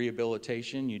that through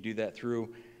rehabilitation, you do that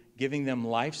through giving them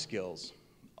life skills.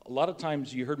 A lot of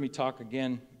times you heard me talk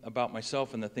again about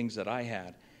myself and the things that I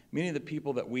had. Many of the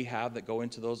people that we have that go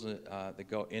into those,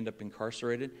 end up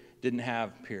incarcerated, didn't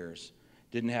have peers,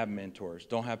 didn't have mentors,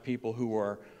 don't have people who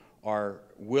are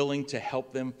willing to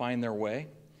help them find their way.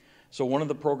 So one of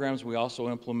the programs we also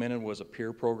implemented was a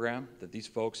peer program that these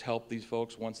folks help these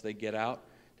folks once they get out,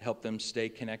 to help them stay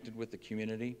connected with the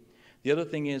community. The other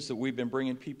thing is that we've been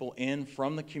bringing people in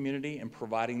from the community and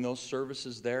providing those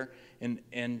services there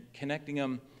and connecting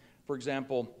them. For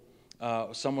example,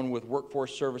 someone with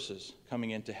workforce services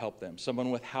coming in to help them, someone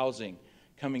with housing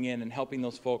coming in and helping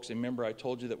those folks. And remember, I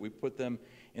told you that we put them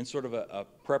in sort of a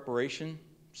preparation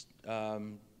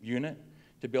unit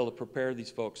to be able to prepare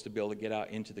these folks to be able to get out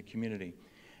into the community.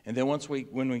 And then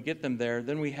when we get them there,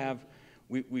 then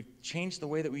we've changed the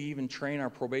way that we even train our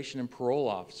probation and parole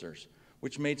officers,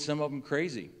 which made some of them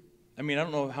crazy. I mean, I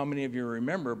don't know how many of you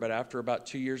remember, but after about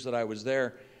 2 years that I was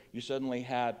there, you suddenly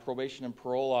had probation and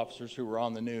parole officers who were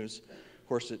on the news. Of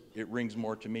course, it rings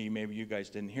more to me, maybe you guys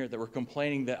didn't hear it, that were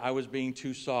complaining that I was being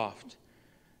too soft,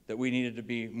 that we needed to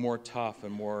be more tough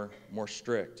and more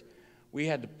strict. We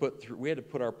had to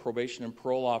put our probation and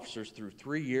parole officers through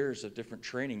 3 years of different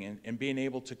training and being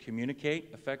able to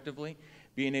communicate effectively,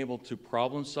 being able to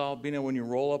problem solve, being able, when you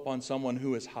roll up on someone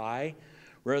who is high,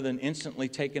 rather than instantly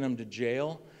taking them to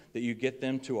jail, that you get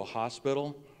them to a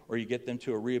hospital or you get them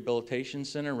to a rehabilitation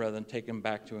center rather than take them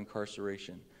back to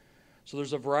incarceration. So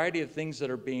there's a variety of things that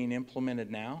are being implemented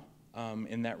now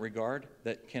in that regard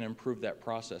that can improve that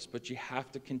process, but you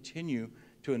have to continue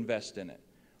to invest in it.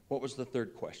 What was the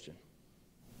third question?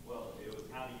 Well, it was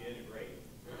how do you integrate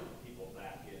people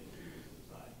back into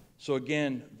society? So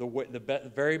again,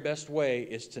 the very best way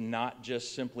is to not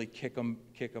just simply kick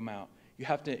them out. You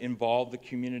have to involve the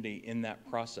community in that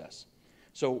process.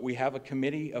 So we have a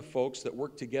committee of folks that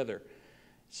work together,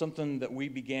 something that we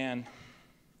began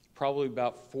probably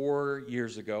about 4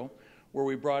 years ago, where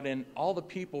we brought in all the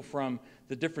people from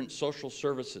the different social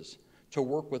services to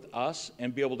work with us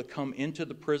and be able to come into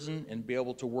the prison and be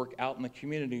able to work out in the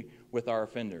community with our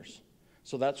offenders.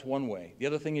 So that's one way. The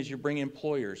other thing is you bring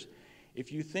employers.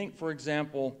 If you think, for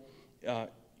example,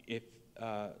 if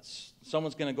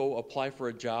someone's going to go apply for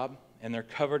a job and they're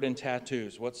covered in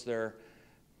tattoos, what's their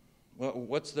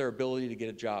ability to get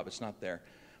a job? It's not there.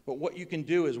 But what you can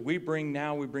do is we bring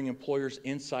employers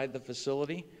inside the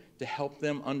facility to help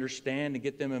them understand and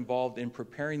get them involved in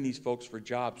preparing these folks for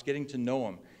jobs, getting to know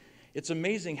them. It's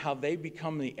amazing how they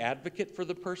become the advocate for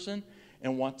the person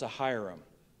and want to hire them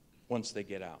once they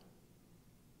get out.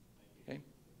 Okay?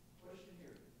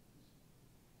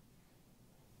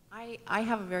 I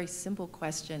have a very simple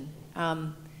question.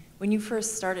 When you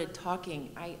first started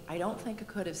talking, I don't think I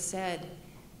could have said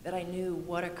that I knew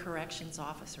what a corrections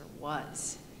officer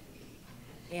was.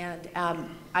 And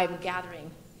I'm gathering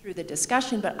through the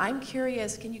discussion, but I'm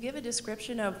curious, can you give a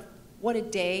description of what a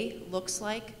day looks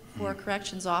like for a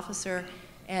corrections officer?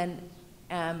 And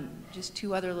just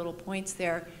two other little points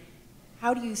there.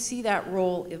 How do you see that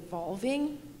role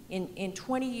evolving? In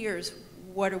 20 years,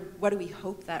 what do we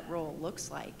hope that role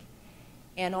looks like?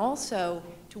 And also,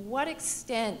 to what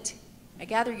extent, I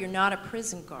gather you're not a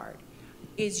prison guard,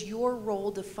 is your role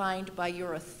defined by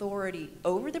your authority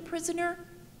over the prisoner?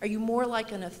 Are you more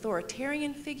like an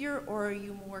authoritarian figure, or are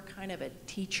you more kind of a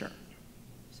teacher?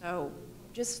 So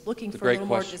just looking for a little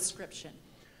more description.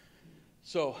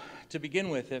 So to begin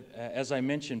with, as I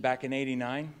mentioned, back in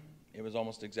 '89, it was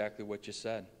almost exactly what you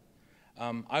said.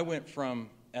 I went from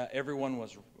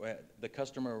the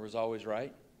customer was always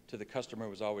right to the customer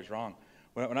was always wrong.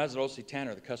 When I was at O.C.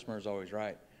 Tanner, the customer was always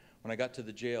right. When I got to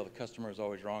the jail, the customer was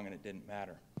always wrong, and it didn't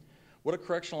matter. What a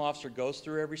correctional officer goes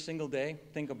through every single day,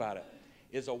 think about it,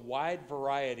 is a wide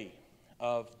variety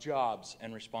of jobs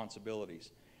and responsibilities.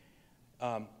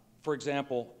 For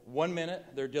example, 1 minute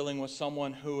they're dealing with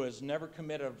someone who has never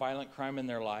committed a violent crime in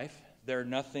their life. They're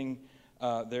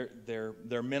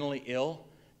mentally ill.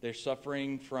 They're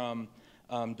suffering from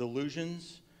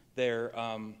delusions. They're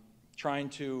trying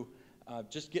to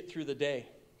just get through the day,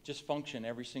 just function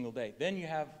every single day. Then you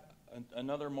have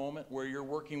another moment where you're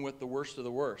working with the worst of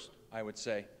the worst, I would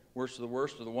say. Worst of the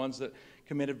worst are the ones that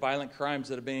committed violent crimes,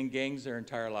 that have been in gangs their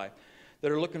entire life,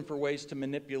 that are looking for ways to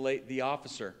manipulate the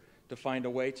officer, to find a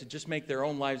way to just make their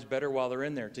own lives better while they're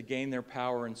in there, to gain their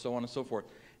power and so on and so forth.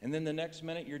 And then the next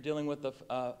minute you're dealing with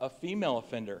a female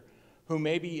offender who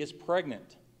maybe is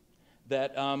pregnant,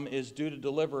 that is due to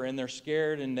deliver, and they're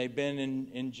scared, and they've been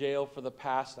in jail for the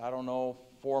past,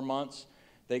 4 months.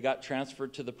 They got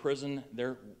transferred to the prison.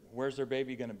 Where's their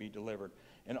baby going to be delivered?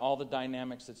 And all the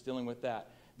dynamics that's dealing with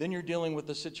that. Then you're dealing with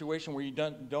a situation where you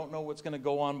don't know what's going to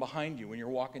go on behind you when you're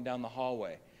walking down the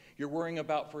hallway. You're worrying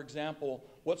about, for example,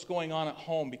 what's going on at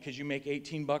home because you make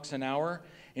 $18 an hour,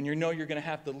 and you know you're going to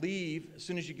have to leave as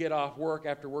soon as you get off work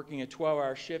after working a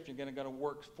 12-hour shift. You're going to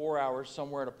work 4 hours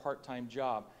somewhere at a part-time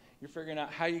job. You're figuring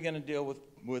out how you're going to deal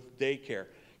with daycare.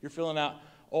 You're filling out,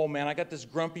 oh man, I got this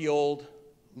grumpy old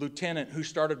lieutenant who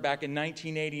started back in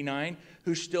 1989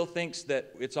 who still thinks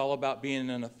that it's all about being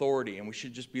an authority and we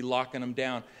should just be locking them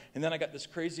down. And then I got this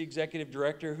crazy executive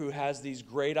director who has these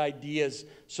great ideas,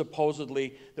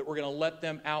 supposedly, that we're going to let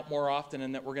them out more often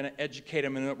and that we're going to educate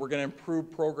them and that we're going to improve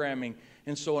programming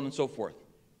and so on and so forth.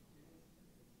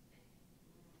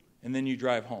 And then you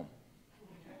drive home.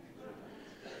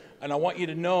 And I want you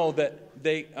to know that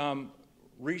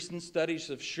recent studies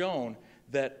have shown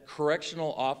that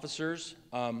correctional officers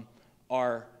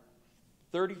are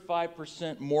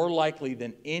 35% more likely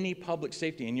than any public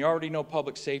safety, and you already know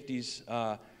public safety's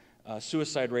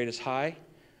suicide rate is high.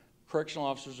 Correctional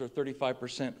officers are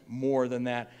 35% more than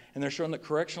that. And they're showing that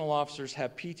correctional officers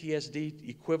have PTSD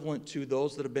equivalent to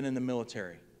those that have been in the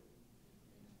military.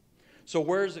 So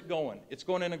where is it going? It's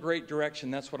going in a great direction.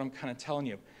 That's what I'm kind of telling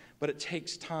you. But it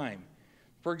takes time.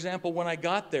 For example, when I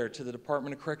got there to the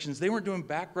Department of Corrections, they weren't doing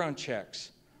background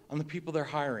checks on the people they're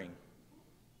hiring.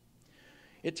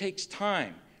 It takes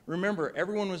time. Remember,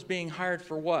 everyone was being hired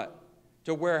for what?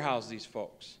 To warehouse these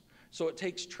folks. So it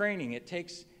takes training. It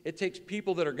takes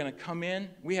people that are going to come in.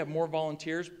 We have more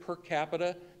volunteers per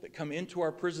capita that come into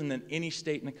our prison than any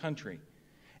state in the country.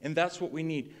 And that's what we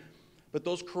need. But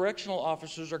those correctional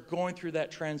officers are going through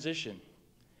that transition.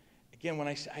 Again,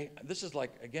 when this is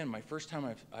like, again, my first time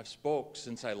I've spoke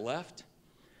since I left.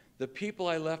 The people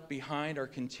I left behind are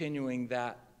continuing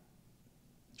that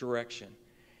direction.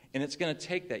 And it's going to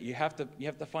take that. You have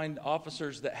to find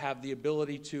officers that have the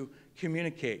ability to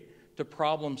communicate, to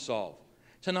problem solve,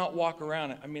 to not walk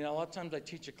around. I mean, a lot of times I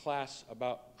teach a class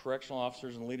about correctional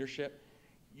officers and leadership.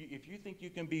 If you think you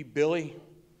can be Billy,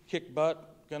 kick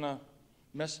butt, gonna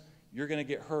mess, you're gonna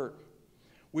get hurt.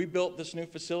 We built this new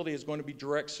facility is going to be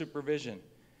direct supervision,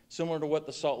 similar to what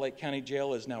the Salt Lake County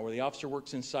Jail is now, where the officer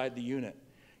works inside the unit.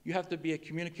 You have to be a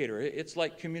communicator. It's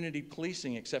like community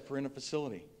policing, except for in a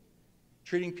facility.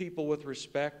 Treating people with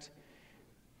respect.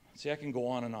 See, I can go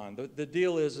on and on. The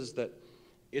deal is that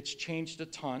it's changed a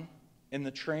ton, and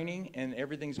the training and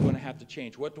everything's going to have to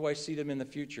change. What do I see them in the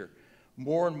future?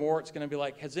 More and more, it's going to be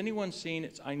like, has anyone seen,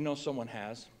 I know someone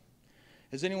has.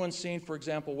 Has anyone seen, for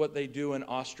example, what they do in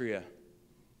Austria?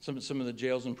 Some of the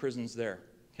jails and prisons there,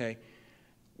 okay?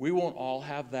 We won't all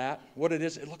have that. What it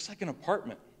is, it looks like an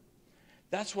apartment.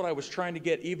 That's what I was trying to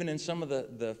get even in some of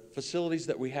the facilities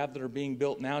that we have that are being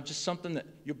built now, just something that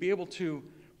you'll be able to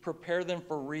prepare them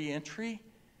for re-entry.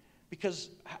 Because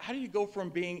how do you go from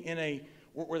being in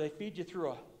where they feed you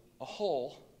through a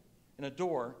hole in a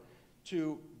door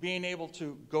to being able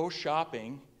to go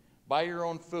shopping, buy your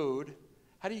own food?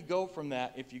 How do you go from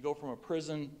that if you go from a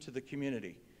prison to the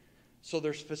community? So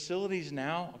there's facilities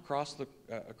now across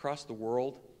the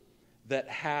world that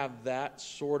have that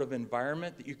sort of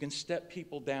environment that you can step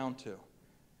people down to,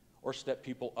 or step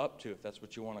people up to, if that's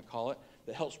what you want to call it,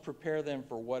 that helps prepare them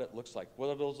for what it looks like. What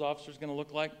are those officers going to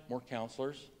look like? More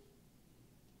counselors.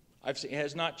 I've seen, it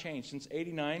has not changed. Since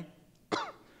 '89,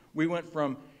 we went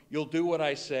from, you'll do what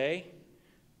I say,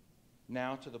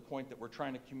 now to the point that we're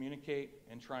trying to communicate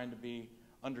and trying to be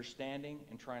understanding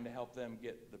and trying to help them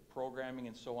get the programming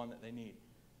and so on that they need.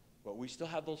 But we still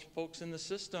have those folks in the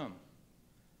system.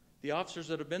 The officers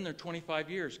that have been there 25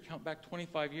 years, count back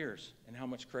 25 years and how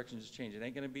much corrections has changed. It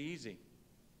ain't going to be easy.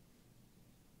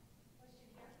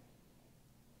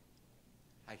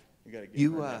 Hi. You got to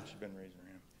get her up. She's been raising her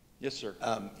hand. Yes, sir.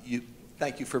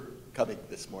 Thank you for coming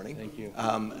this morning. Thank you.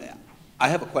 I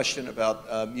have a question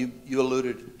about, you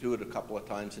alluded to it a couple of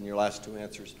times in your last two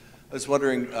answers. I was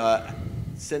wondering,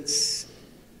 since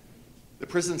the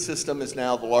prison system is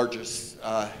now the largest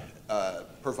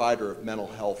provider of mental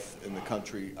health in the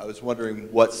country, I was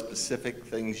wondering what specific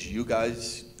things you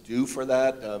guys do for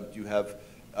that. Do you have,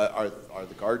 are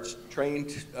the guards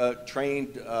trained,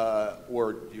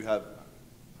 or do you have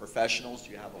professionals?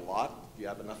 Do you have a lot? Do you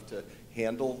have enough to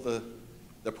handle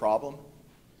the problem?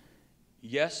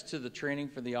 Yes to the training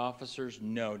for the officers.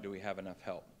 No, do we have enough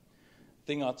help?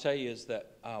 Thing I'll tell you is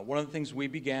that one of the things we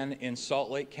began in Salt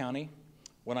Lake County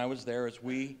when I was there is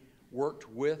we worked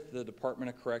with the Department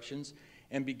of Corrections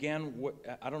and began what,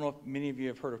 I don't know if many of you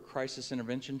have heard of crisis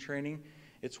intervention training.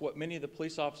 It's what many of the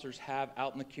police officers have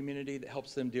out in the community that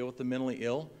helps them deal with the mentally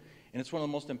ill. And it's one of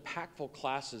the most impactful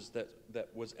classes that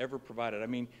was ever provided. I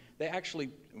mean, they actually,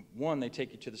 one, they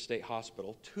take you to the state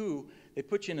hospital. Two, they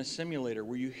put you in a simulator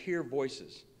where you hear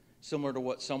voices, similar to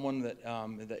what someone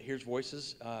that hears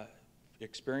voices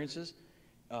experiences.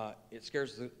 It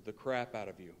scares the crap out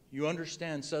of you. You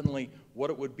understand suddenly what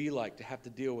it would be like to have to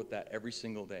deal with that every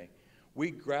single day.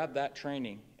 We grabbed that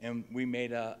training and we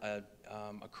made a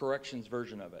corrections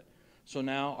version of it. So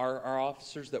now our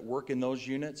officers that work in those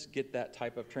units get that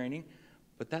type of training,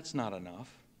 but that's not enough.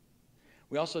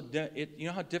 We also, you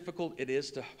know how difficult it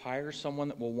is to hire someone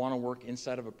that will want to work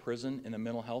inside of a prison in a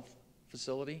mental health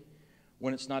facility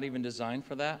when it's not even designed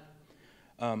for that?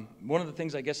 One of the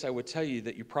things I guess I would tell you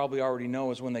that you probably already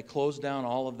know is when they closed down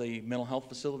all of the mental health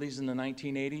facilities in the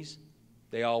 1980s,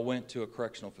 they all went to a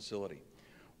correctional facility.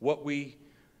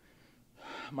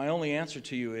 My only answer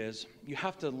to you is you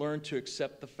have to learn to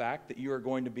accept the fact that you are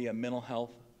going to be a mental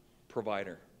health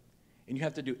provider. And you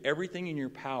have to do everything in your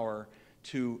power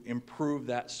to improve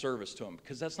that service to them,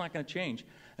 because that's not going to change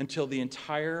until the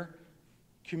entire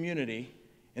community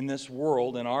in this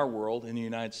world, in our world, in the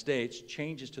United States,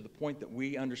 changes to the point that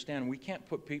we understand we can't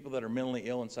put people that are mentally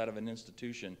ill inside of an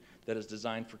institution that is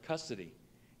designed for custody.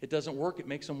 It doesn't work. It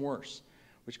makes them worse,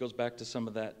 which goes back to some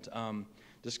of that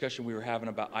discussion we were having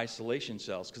about isolation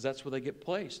cells, because that's where they get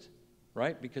placed,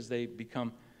 right? Because they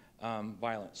become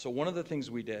violent. So one of the things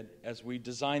we did as we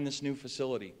designed this new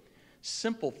facility,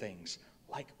 simple things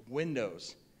like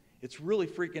windows. It's really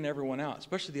freaking everyone out,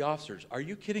 especially the officers. Are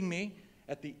you kidding me?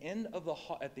 At the end of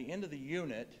the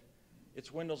unit,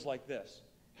 it's windows like this.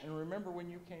 And remember when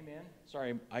you came in?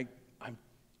 Sorry, I'm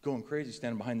going crazy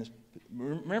standing behind this.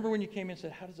 Remember when you came in and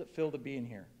said, "How does it feel to be in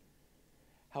here?"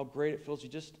 How great it feels.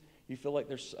 You feel like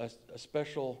there's a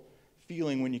special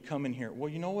feeling when you come in here. Well,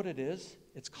 you know what it is?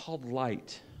 It's called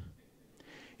light.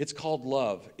 It's called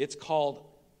love. It's called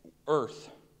earth.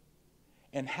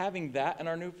 And having that in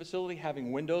our new facility,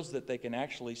 having windows that they can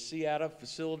actually see out of,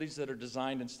 facilities that are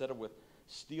designed instead of with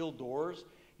steel doors,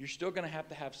 you're still going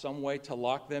to have some way to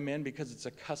lock them in because it's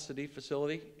a custody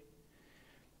facility.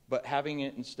 But having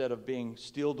it instead of being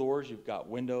steel doors, you've got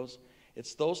windows.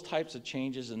 It's those types of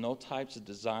changes and those types of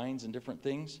designs and different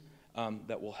things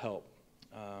that will help.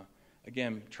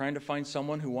 Again, trying to find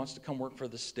someone who wants to come work for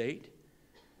the state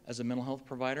as a mental health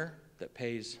provider that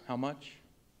pays how much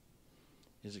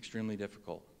is extremely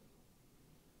difficult.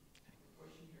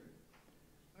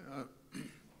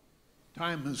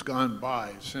 Time has gone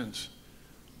by since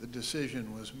the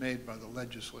decision was made by the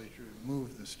legislature to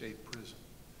move the state prison.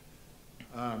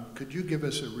 Could you give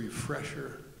us a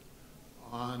refresher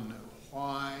on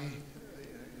why,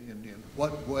 in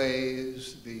what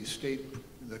ways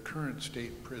the current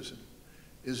state prison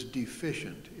is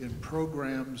deficient in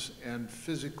programs and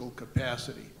physical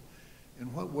capacity?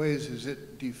 In what ways is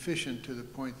it deficient to the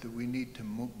point that we need to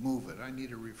move it? I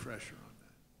need a refresher on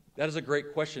that. That is a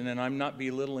great question, and I'm not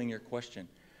belittling your question.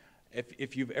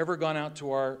 If you've ever gone out to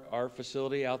our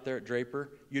facility out there at Draper,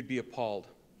 you'd be appalled.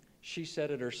 She said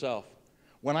it herself.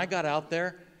 When I got out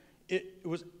there, it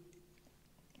was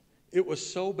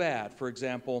so bad. For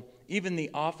example, even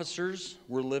the officers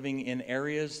were living in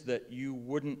areas that you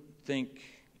wouldn't think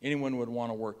anyone would want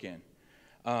to work in.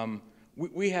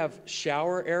 We have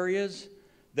shower areas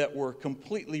that were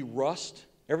completely rust.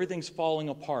 Everything's falling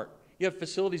apart. You have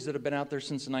facilities that have been out there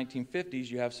since the 1950s.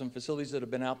 You have some facilities that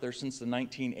have been out there since the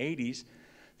 1980s.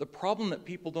 The problem that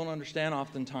people don't understand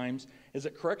oftentimes is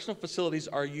that correctional facilities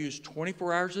are used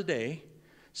 24 hours a day,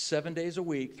 7 days a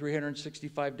week,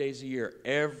 365 days a year,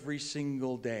 every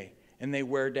single day. And they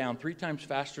wear down 3 times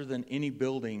faster than any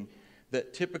building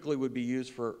that typically would be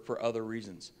used for other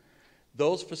reasons.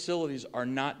 Those facilities are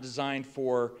not designed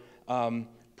for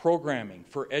programming,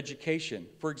 for education.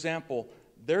 For example,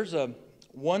 there's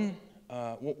one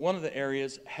of the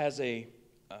areas has a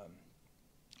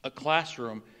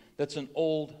classroom that's an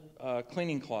old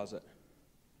cleaning closet.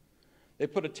 They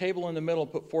put a table in the middle,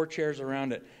 put 4 chairs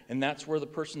around it, and that's where the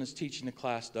person is teaching the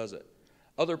class does it.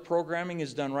 Other programming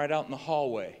is done right out in the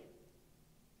hallway.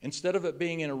 Instead of it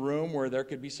being in a room where there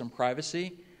could be some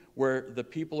privacy, where the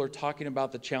people are talking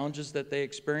about the challenges that they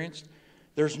experienced,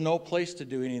 there's no place to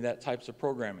do any of that types of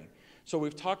programming. So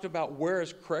we've talked about where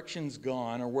is corrections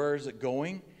gone or where is it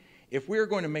going. If we are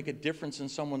going to make a difference in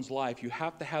someone's life, you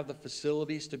have to have the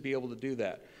facilities to be able to do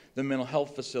that. The mental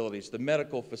health facilities, the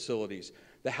medical facilities,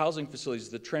 the housing facilities,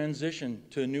 the transition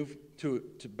to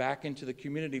back into the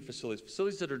community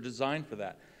facilities that are designed for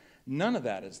that. None of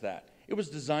that is that. It was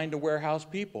designed to warehouse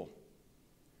people.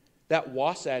 That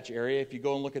Wasatch area, if you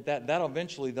go and look at that,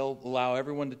 eventually they'll allow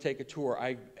everyone to take a tour.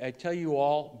 I tell you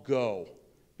all, go.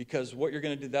 Because what you're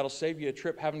going to do, that'll save you a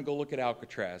trip having to go look at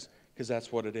Alcatraz, because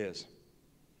that's what it is.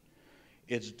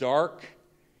 It's dark,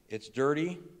 it's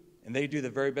dirty, and they do the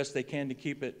very best they can to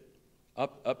keep it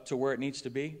up to where it needs to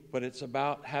be, but it's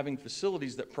about having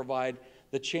facilities that provide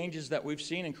the changes that we've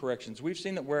seen in corrections. We've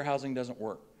seen that warehousing doesn't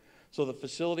work. So the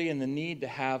facility and the need to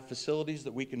have facilities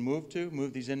that we can move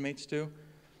these inmates to,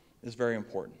 is very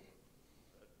important.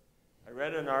 I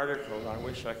read an article, and I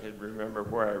wish I could remember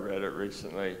where I read it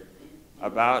recently,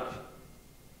 about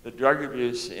the drug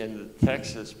abuse in the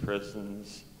Texas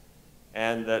prisons,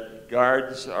 and that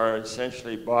guards are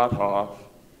essentially bought off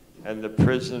and the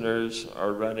prisoners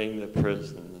are running the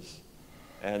prisons,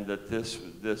 and that this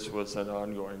was an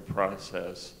ongoing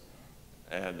process.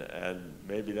 And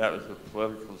maybe that was a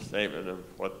political statement of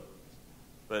what,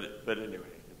 but anyway,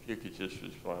 if you could just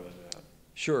respond to that.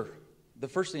 Sure. The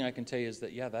first thing I can tell you is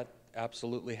that, yeah, that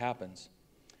absolutely happens.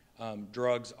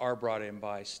 Drugs are brought in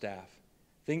by staff.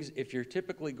 If you're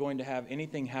typically going to have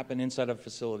anything happen inside of a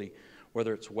facility,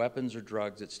 whether it's weapons or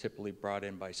drugs, it's typically brought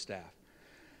in by staff.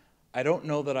 I don't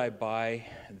know that I buy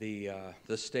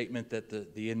the statement that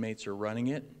the inmates are running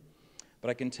it, but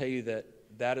I can tell you that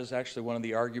that is actually one of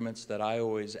the arguments that I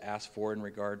always ask for in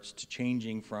regards to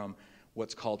changing from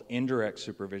what's called indirect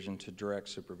supervision to direct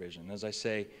supervision. As I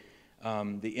say,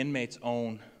 the inmates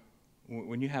own,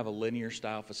 when you have a linear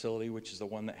style facility, which is the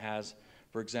one that has,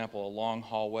 for example, a long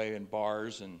hallway and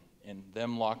bars and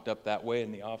them locked up that way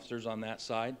and the officers on that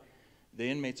side, the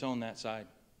inmates own that side.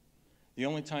 The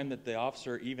only time that the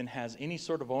officer even has any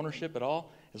sort of ownership at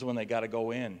all is when they got to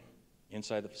go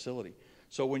inside the facility.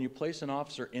 So when you place an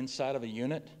officer inside of a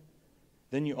unit,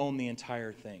 then you own the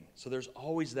entire thing. So there's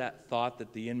always that thought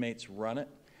that the inmates run it.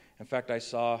 In fact, I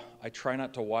try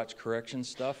not to watch correction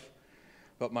stuff,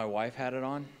 but my wife had it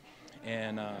on,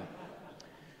 and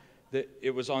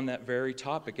it was on that very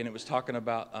topic, and it was talking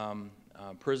about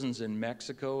prisons in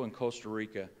Mexico and Costa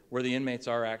Rica, where the inmates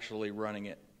are actually running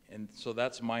it. And so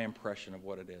that's my impression of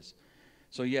what it is.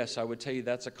 So yes, I would tell you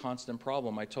that's a constant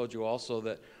problem. I told you also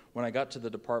that when I got to the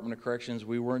Department of Corrections,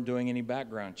 we weren't doing any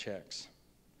background checks.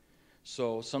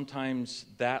 So sometimes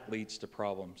that leads to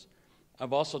problems.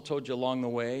 I've also told you along the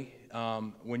way,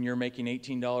 when you're making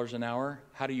 $18 an hour,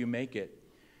 how do you make it?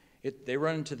 They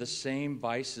run into the same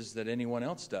vices that anyone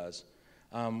else does.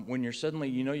 When you're suddenly,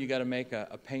 you got to make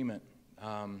a payment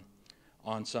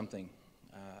on something.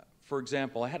 For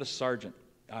example, I had a sergeant.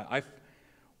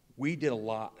 We did a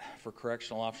lot for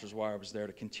correctional officers while I was there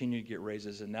to continue to get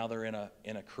raises, and now they're in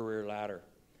a career ladder.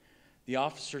 The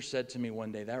officer said to me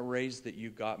one day, that raise that you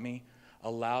got me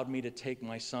allowed me to take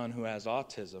my son who has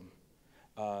autism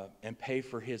and pay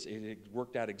for it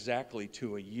worked out exactly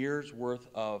to a year's worth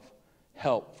of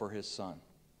help for his son.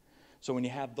 So when you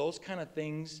have those kind of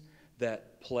things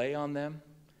that play on them,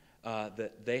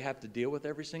 that they have to deal with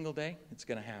every single day, it's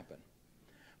going to happen.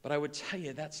 But I would tell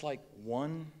you that's like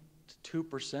 1% to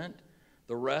 2%.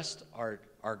 The rest are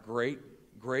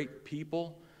great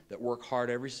people that work hard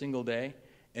every single day,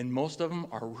 and most of them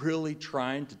are really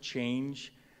trying to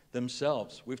change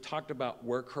themselves. We've talked about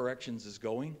where corrections is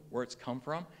going, where it's come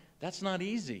from. That's not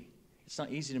easy. It's not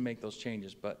easy to make those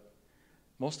changes, but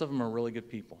most of them are really good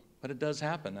people. But it does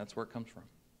happen. That's where it comes from.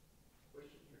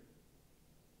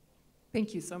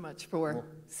 Thank you so much for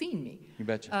seeing me. You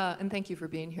betcha. And thank you for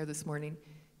being here this morning.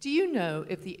 Do you know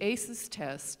if the ACEs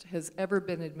test has ever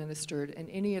been administered in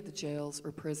any of the jails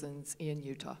or prisons in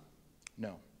Utah?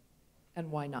 No. And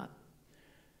why not?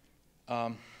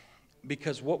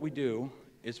 Because what we do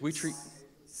is we treat...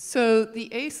 So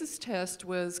the ACEs test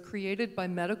was created by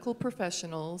medical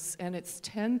professionals, and it's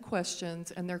 10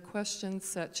 questions, and they're questions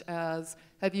such as,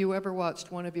 have you ever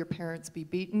watched one of your parents be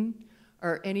beaten?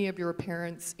 Are any of your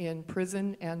parents in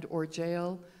prison and or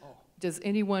jail? Does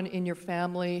anyone in your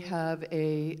family have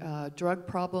a drug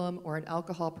problem or an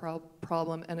alcohol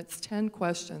problem? And it's 10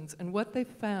 questions. And what they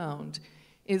found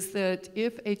is that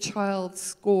if a child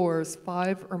scores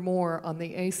 5 or more on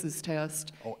the ACEs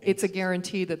test, it's a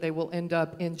guarantee that they will end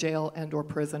up in jail and or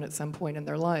prison at some point in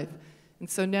their life. And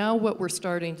so now what we're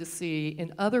starting to see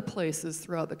in other places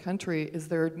throughout the country is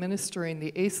they're administering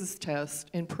the ACEs test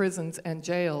in prisons and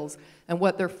jails, and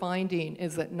what they're finding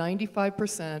is that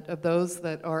 95% of those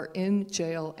that are in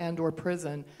jail and or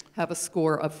prison have a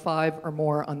score of 5 or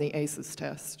more on the ACEs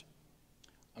test.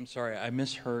 I'm sorry, I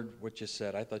misheard what you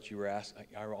said. I thought you were asking,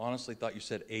 I honestly thought you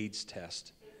said AIDS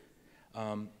test.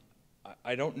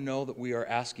 I don't know that we are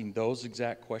asking those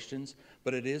exact questions,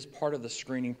 but it is part of the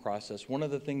screening process. One of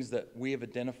the things that we have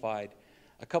identified,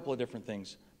 a couple of different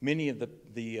things. Many of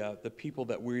the people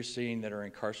that we're seeing that are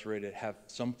incarcerated have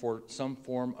some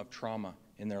form of trauma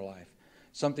in their life,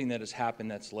 something that has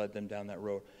happened that's led them down that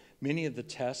road. Many of the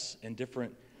tests and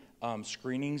different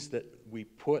screenings that we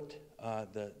put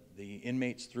the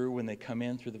inmates through when they come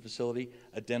in through the facility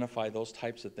identify those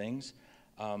types of things.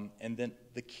 And then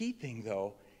the key thing,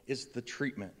 though, is the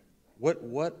treatment.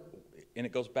 And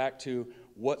it goes back to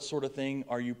what sort of thing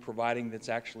are you providing that's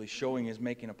actually showing is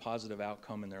making a positive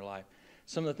outcome in their life.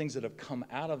 Some of the things that have come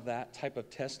out of that type of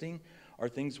testing are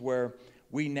things where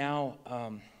we now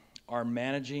are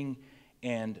managing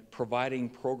and providing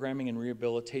programming and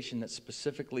rehabilitation that's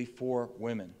specifically for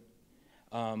women.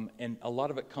 And a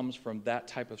lot of it comes from that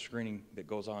type of screening that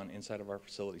goes on inside of our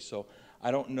facility. So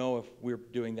I don't know if we're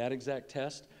doing that exact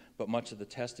test, but much of the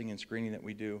testing and screening that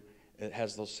we do, it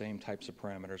has those same types of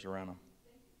parameters around them.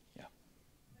 Yeah.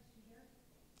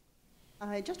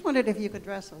 I just wondered if you could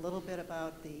address a little bit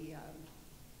about the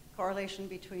correlation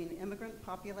between immigrant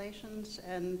populations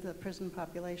and the prison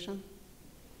population.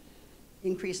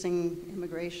 Increasing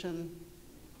immigration.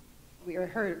 We're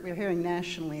hearing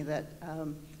nationally that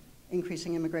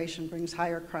increasing immigration brings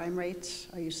higher crime rates.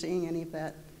 Are you seeing any of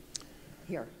that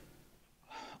here?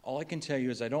 All I can tell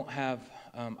you is I don't have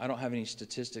any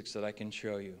statistics that I can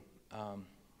show you.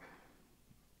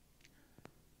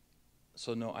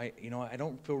 So no, I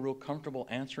don't feel real comfortable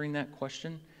answering that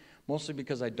question, mostly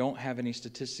because I don't have any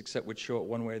statistics that would show it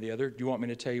one way or the other. Do you want me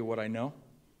to tell you what I know?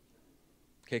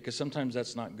 Okay, because sometimes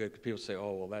that's not good, because people say,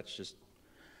 oh, well, that's just...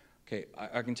 Okay,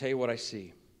 I can tell you what I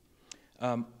see.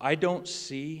 I don't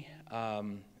see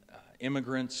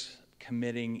immigrants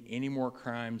committing any more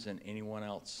crimes than anyone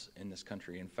else in this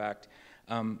country. In fact,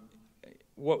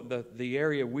 what the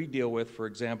area we deal with, for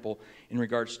example, in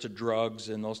regards to drugs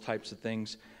and those types of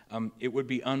things, it would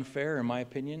be unfair, in my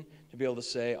opinion, to be able to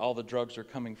say all the drugs are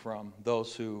coming from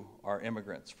those who are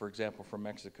immigrants, for example, from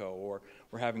Mexico, or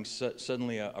we're having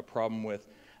suddenly a problem with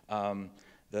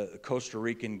the Costa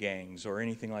Rican gangs or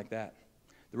anything like that.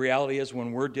 The reality is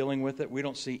when we're dealing with it, we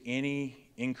don't see any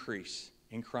increase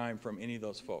in crime from any of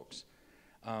those folks.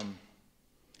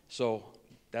 So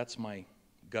that's my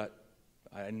gut.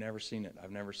 I've never seen it.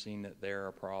 I've never seen that they're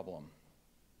a problem.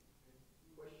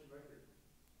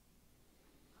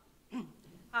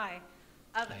 Hi.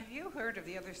 Have you heard of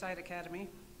the Other Side Academy?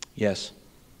 Yes.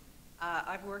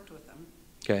 I've worked with them.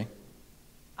 Okay.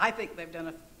 I think they've done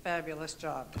a fabulous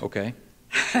job. Okay.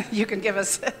 You can give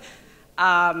us...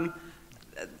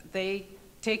 they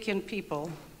take in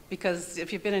people because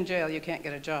if you've been in jail, you can't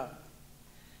get a job.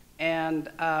 And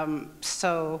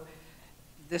so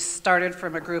this started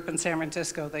from a group in San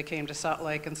Francisco. They came to Salt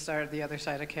Lake and started the Other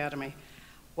Side Academy.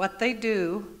 What they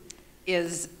do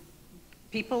is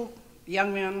people,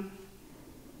 young men,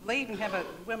 they even have a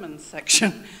women's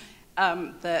section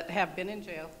that have been in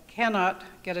jail, cannot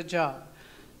get a job.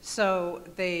 So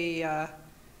they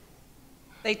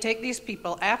take these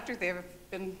people after they've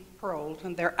been paroled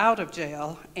and they're out of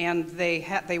jail, and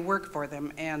they work for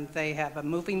them, and they have a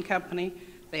moving company.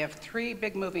 They have 3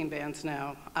 big moving vans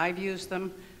now. I've used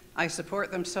them. I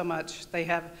support them so much. They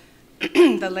have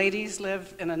the ladies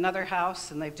live in another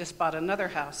house, and they've just bought another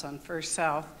house on First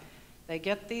South. They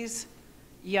get these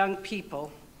young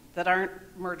people that aren't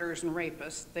murderers and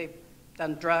rapists. They've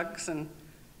done drugs and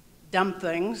dumb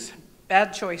things,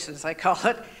 bad choices, I call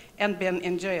it, and been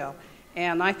in jail.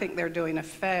 And I think they're doing a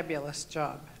fabulous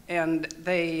job. And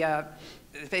they,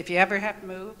 if you ever have to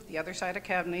move, the Other Side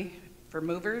Academy for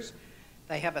movers,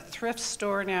 they have a thrift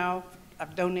store now.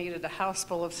 I've donated a house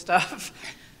full of stuff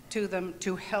to them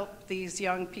to help these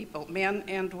young people, men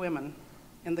and women,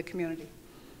 in the community.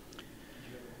 Did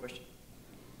you have a question?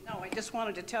 No, I just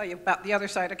wanted to tell you about the Other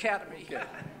Side Academy. Okay,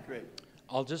 great.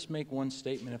 I'll just make one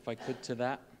statement, if I could, to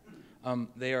that.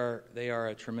 They are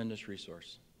a tremendous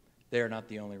resource. They are not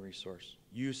the only resource.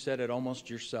 You said it almost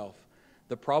yourself.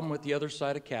 The problem with the Other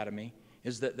Side Academy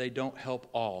is that they don't help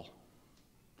all.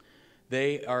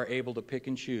 They are able to pick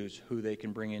and choose who they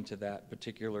can bring into that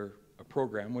particular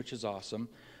program, which is awesome,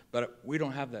 but we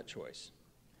don't have that choice.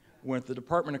 With the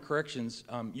Department of Corrections,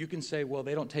 you can say, well,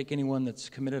 they don't take anyone that's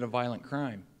committed a violent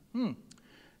crime.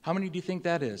 How many do you think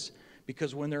that is?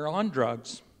 Because when they're on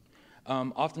drugs,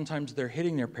 oftentimes they're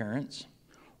hitting their parents,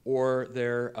 or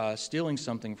they're stealing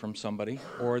something from somebody,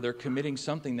 or they're committing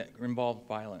something that involved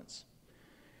violence.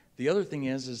 The other thing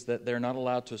is that they're not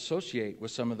allowed to associate with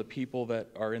some of the people that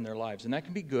are in their lives. And that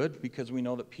can be good because we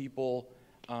know that people,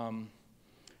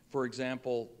 for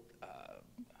example,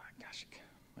 gosh,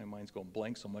 my mind's going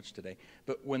blank so much today,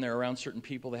 but when they're around certain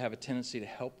people, they have a tendency to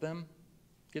help them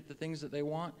get the things that they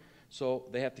want, so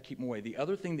they have to keep them away. The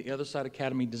other thing the Other Side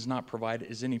Academy does not provide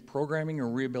is any programming or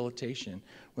rehabilitation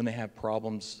when they have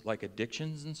problems like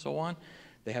addictions and so on.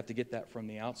 They have to get that from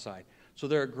the outside. So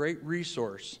they're a great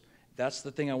resource. That's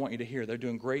the thing I want you to hear. They're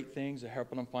doing great things. They're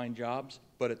helping them find jobs,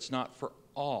 but it's not for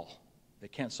all. They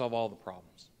can't solve all the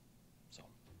problems. So,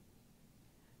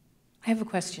 I have a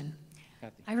question.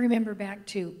 Kathy. I remember back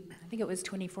to, I think it was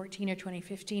 2014 or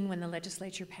 2015 when the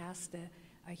legislature passed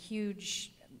a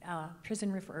huge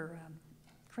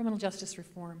criminal justice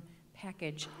reform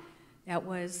package that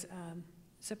was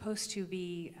supposed to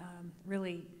be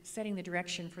really setting the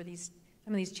direction for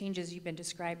some of these changes you've been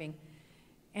describing.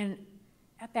 And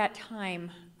at that time,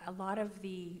 a lot of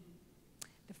the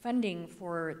funding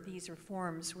for these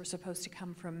reforms were supposed to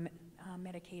come from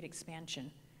Medicaid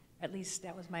expansion. At least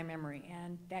that was my memory,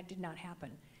 and that did not happen.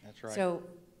 That's right. So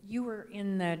you were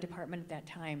in the department at that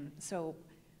time. So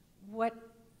what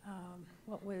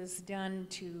was done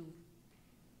to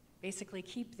basically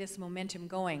keep this momentum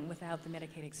going without the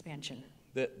Medicaid expansion?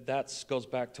 That goes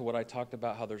back to what I talked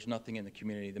about, how there's nothing in the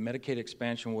community. The Medicaid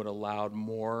expansion would have allowed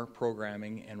more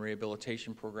programming and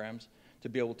rehabilitation programs to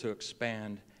be able to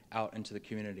expand out into the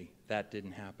community. That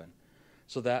didn't happen.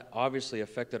 So that obviously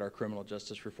affected our criminal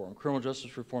justice reform. Criminal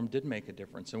justice reform did make a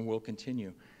difference and will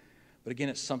continue. But again,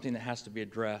 it's something that has to be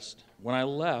addressed. When I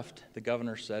left, the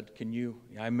governor said,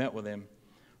 I met with him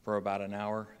for about an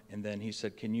hour, and then he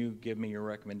said, can you give me your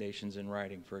recommendations in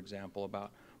writing, for example,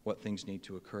 about what things need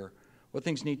to occur? What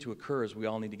things need to occur is we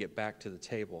all need to get back to the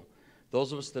table.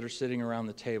 Those of us that are sitting around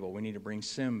the table, we need to bring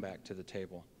Sim back to the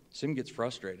table. Sim gets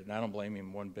frustrated, and I don't blame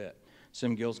him one bit.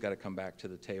 Sim Gill's got to come back to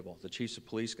the table. The chiefs of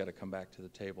police got to come back to the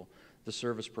table. The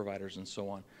service providers and so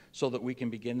on, so that we can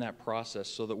begin that process,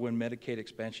 so that when Medicaid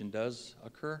expansion does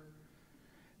occur,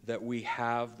 that we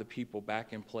have the people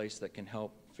back in place that can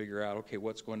help figure out, okay,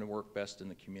 what's going to work best in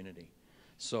the community.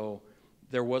 So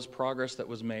there was progress that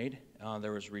was made.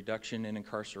 There was reduction in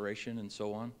incarceration and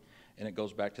so on, and it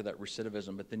goes back to that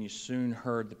recidivism. But then you soon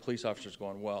heard the police officers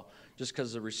going, well, just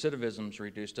because the recidivism's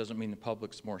reduced doesn't mean the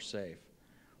public's more safe.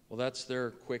 Well, that's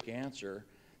their quick answer,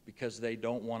 because they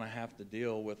don't want to have to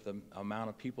deal with the amount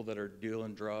of people that are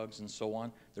dealing drugs and so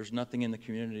on. There's nothing in the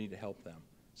community to help them.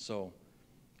 So,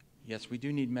 yes, we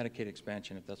do need Medicaid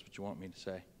expansion, if that's what you want me to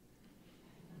say.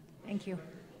 Thank you.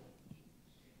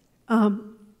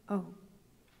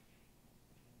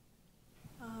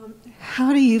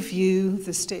 How do you view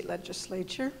the state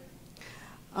legislature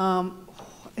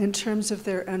in terms of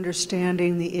their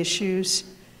understanding the issues,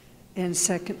 and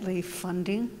secondly,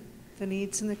 funding the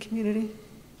needs in the community?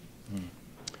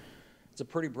 It's a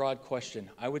pretty broad question.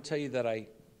 I would tell you that I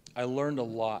learned a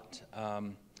lot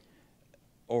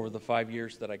over the 5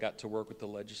 years that I got to work with the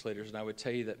legislators, and I would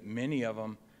tell you that many of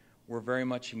them were very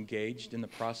much engaged in the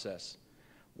process.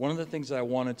 One of the things that I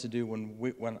wanted to do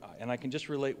and I can just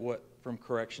relate from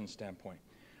correction standpoint,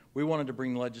 we wanted to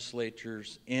bring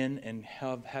legislators in and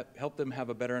help them have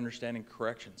a better understanding of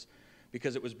corrections,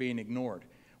 because it was being ignored.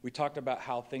 We talked about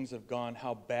how things have gone,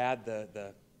 how bad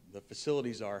the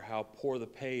facilities are, how poor the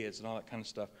pay is, and all that kind of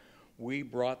stuff. We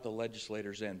brought the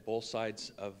legislators in, both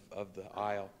sides of the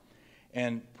aisle,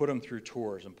 and put them through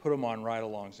tours and put them on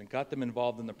ride-alongs and got them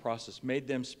involved in the process, made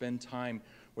them spend time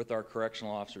with our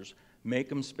correctional officers, make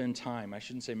them spend time. I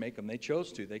shouldn't say make them. They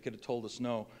chose to. They could have told us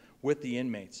no, with the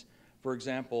inmates. For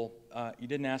example, you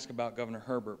didn't ask about Governor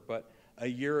Herbert, but a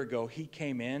year ago he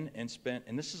came in and spent,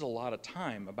 and this is a lot of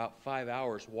time, about 5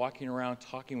 hours walking around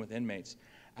talking with inmates,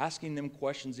 asking them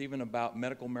questions even about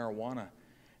medical marijuana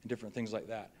and different things like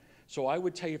that. So I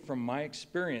would tell you from my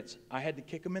experience, I had to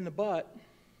kick them in the butt,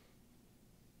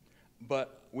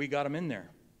 but we got them in there,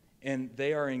 and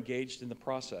they are engaged in the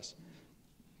process.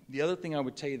 The other thing I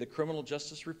would tell you, the criminal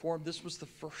justice reform, this was the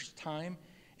first time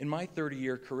in my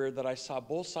 30-year career that I saw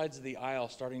both sides of the aisle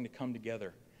starting to come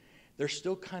together. They're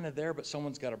still kind of there, but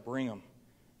someone's got to bring them.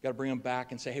 Got to bring them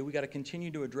back and say, hey, we got to continue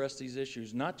to address these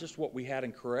issues, not just what we had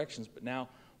in corrections, but now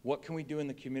what can we do in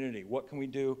the community? What can we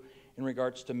do in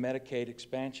regards to Medicaid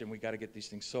expansion? We got to get these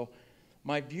things. So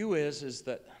my view is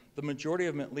that the majority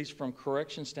of them, at least from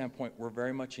correction standpoint, were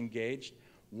very much engaged,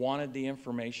 wanted the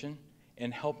information,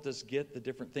 and helped us get the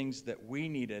different things that we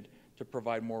needed to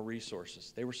provide more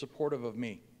resources. They were supportive of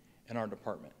me and our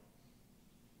department.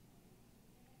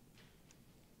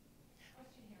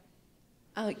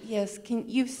 Yes,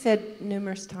 you've said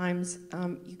numerous times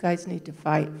you guys need to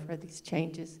fight for these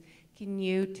changes. Can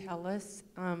you tell us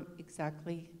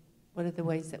exactly what are the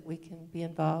ways that we can be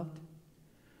involved?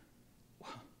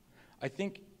 I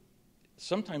think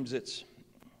sometimes it's,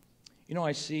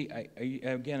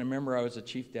 again, remember I was a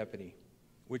chief deputy,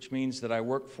 which means that I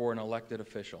work for an elected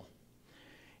official.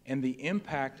 And the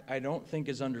impact, I don't think,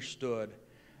 is understood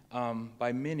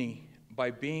by many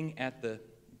by being at the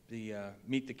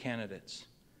Meet the Candidates,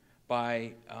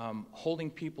 by holding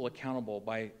people accountable,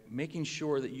 by making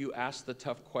sure that you ask the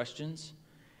tough questions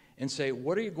and say,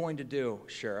 what are you going to do,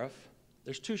 Sheriff?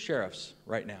 There's 2 sheriffs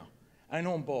right now. I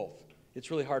know them both.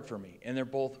 It's really hard for me, and they're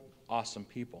both awesome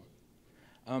people.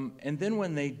 And then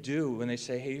when they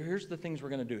say, hey, here's the things we're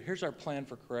going to do. Here's our plan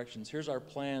for corrections. Here's our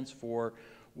plans for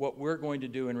what we're going to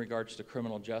do in regards to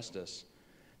criminal justice.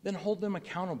 Then hold them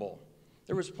accountable.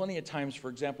 There was plenty of times, for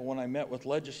example, when I met with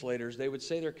legislators, they would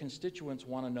say their constituents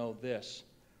want to know this.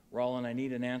 Rollin, I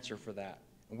need an answer for that.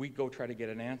 And we'd go try to get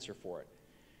an answer for it.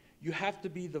 You have to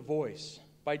be the voice.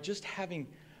 By just having,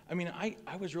 I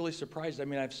was really surprised.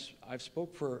 I've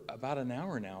spoke for about an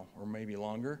hour now, or maybe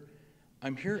longer.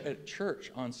 I'm here at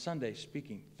church on Sunday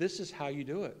speaking. This is how you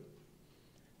do it.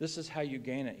 This is how you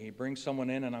gain it. You bring someone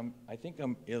in, and I think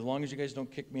as long as you guys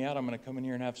don't kick me out, I'm going to come in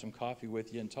here and have some coffee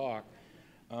with you and talk.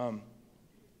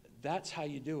 That's how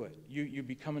you do it. You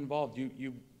become involved.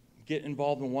 You get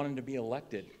involved in wanting to be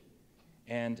elected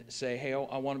and say, hey,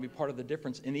 I want to be part of the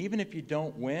difference. And even if you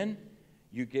don't win,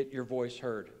 you get your voice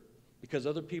heard because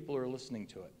other people are listening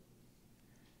to it.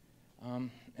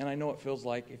 And I know it feels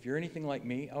like, if you're anything like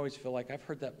me, I always feel like I've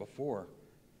heard that before.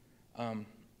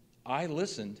 I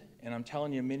listened, and I'm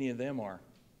telling you, many of them are.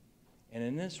 And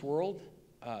in this world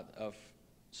of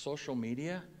social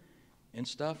media and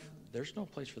stuff, there's no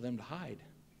place for them to hide.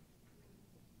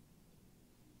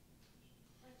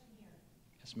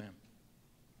 Yes, ma'am.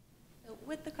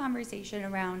 With the conversation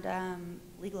around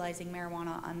legalizing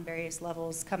marijuana on various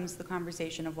levels comes the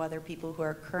conversation of whether people who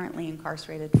are currently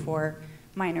incarcerated for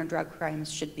minor drug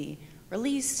crimes should be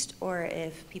released, or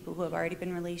if people who have already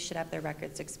been released should have their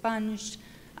records expunged.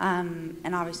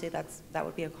 And obviously that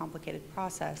would be a complicated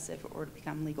process if it were to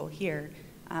become legal here.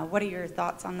 What are your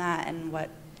thoughts on that, and what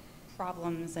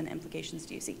problems and implications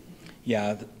do you see?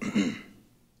 Yeah,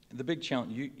 the big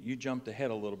challenge, you jumped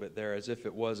ahead a little bit there as if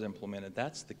it was implemented.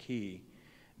 That's the key.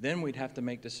 Then we'd have to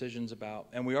make decisions about,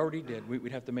 and we already did,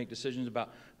 we'd have to make decisions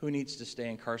about who needs to stay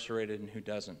incarcerated and who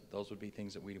doesn't. Those would be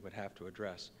things that we would have to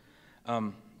address.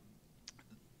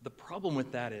 The problem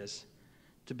with that is,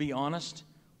 to be honest,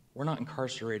 we're not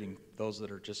incarcerating those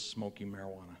that are just smoking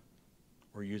marijuana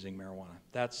or using marijuana.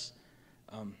 That's,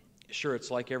 sure, it's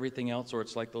like everything else, or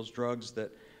it's like those drugs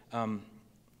that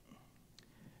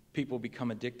people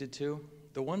become addicted to.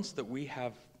 The ones that we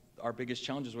have our biggest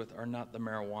challenges with are not the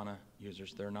marijuana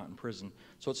users. They're not in prison.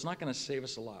 So it's not going to save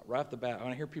us a lot. Right off the bat,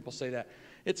 when I hear people say that,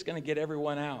 it's going to get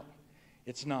everyone out.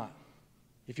 It's not.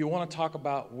 If you want to talk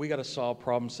about, we got to solve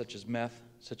problems such as meth,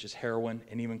 such as heroin,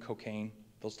 and even cocaine,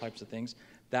 those types of things,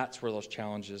 that's where those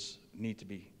challenges need to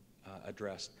be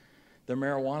addressed. The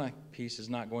marijuana piece is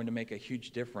not going to make a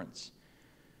huge difference.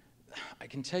 I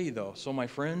can tell you though, so my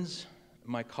friends,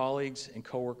 my colleagues and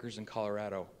coworkers in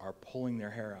Colorado are pulling their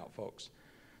hair out, folks.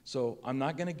 So I'm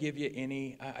not going to give you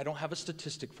any, I don't have a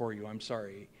statistic for you, I'm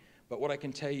sorry. But what I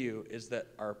can tell you is that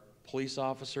our police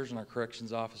officers and our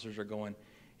corrections officers are going,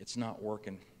 it's not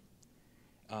working.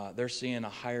 They're seeing a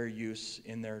higher use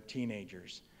in their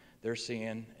teenagers. They're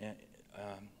seeing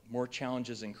more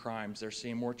challenges in crimes. They're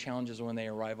seeing more challenges when they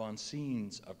arrive on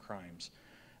scenes of crimes.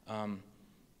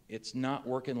 It's not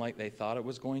working like they thought it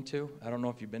was going to. I don't know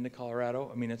if you've been to Colorado.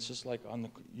 I mean, it's just like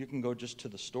you can go just to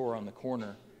the store on the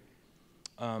corner.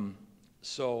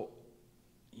 So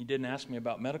you didn't ask me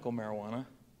about medical marijuana,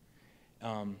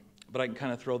 but I can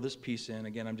kind of throw this piece in.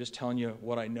 Again, I'm just telling you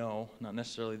what I know, not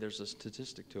necessarily there's a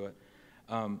statistic to it.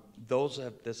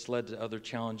 That's led to other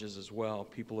challenges as well,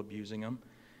 people abusing them.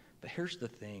 But here's the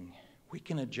thing, we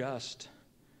can adjust.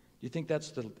 Do you think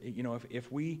that's the, you know,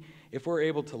 if we're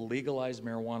able to legalize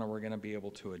marijuana, we're going to be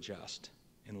able to adjust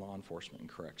in law enforcement and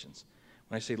corrections.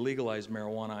 When I say legalize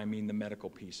marijuana, I mean the medical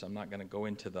piece. I'm not going to go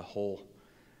into the whole,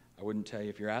 I wouldn't tell you,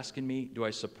 if you're asking me, do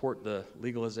I support the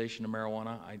legalization of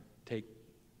marijuana?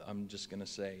 I'm just going to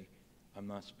say, I'm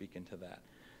not speaking to that.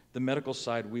 The medical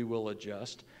side, we will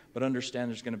adjust, but understand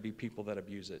there's going to be people that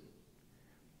abuse it,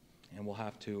 and we'll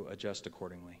have to adjust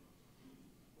accordingly.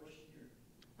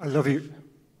 I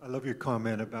love your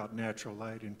comment about natural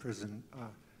light in prison.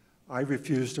 I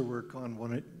refuse to work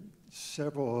on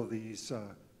several of these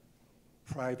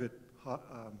private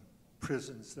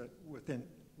prisons that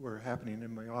were happening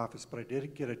in my office, but I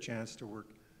did get a chance to work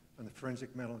on the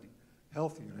forensic mental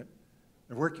health unit.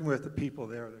 And working with the people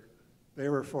there, they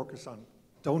were focused on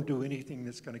don't do anything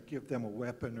that's going to give them a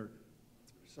weapon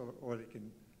or they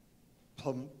can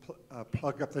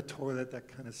plug up the toilet, that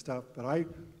kind of stuff. But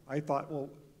I thought, well,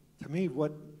 to me,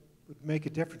 what would make a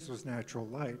difference was natural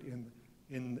light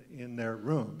in their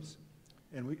rooms.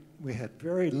 And we had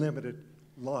very limited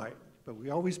light, but we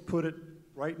always put it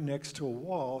right next to a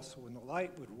wall, so when the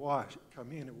light would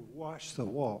come in, it would wash the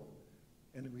wall.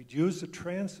 And we'd use the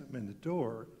transom in the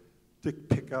door to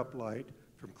pick up light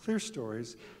from clear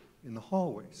stories in the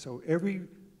hallway. So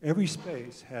every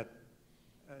space had,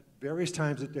 at various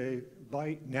times a day,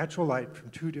 natural light from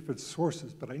two different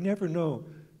sources, but I never know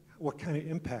what kind of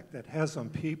impact that has on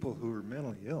people who are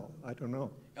mentally ill. I don't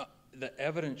know. The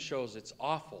evidence shows it's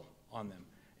awful on them.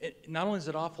 Not only is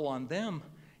it awful on them,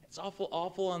 it's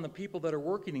awful on the people that are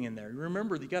working in there.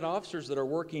 Remember, you got officers that are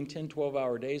working 10,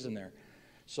 12-hour days in there.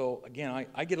 So again,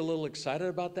 I get a little excited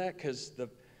about that because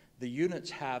the units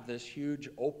have this huge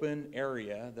open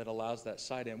area that allows that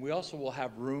sight in. We also will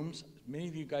have rooms, many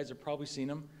of you guys have probably seen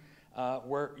them,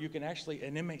 where you can actually,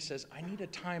 an inmate says, I need a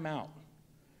timeout.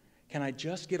 Can I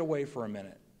just get away for a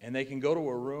minute? And they can go to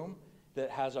a room that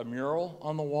has a mural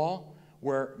on the wall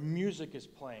where music is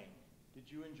playing. Did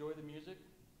you enjoy the music?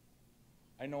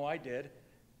 I know I did.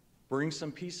 Bring some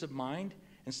peace of mind.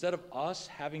 Instead of us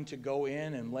having to go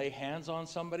in and lay hands on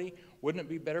somebody, wouldn't it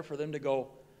be better for them to go,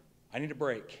 I need a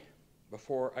break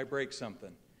before I break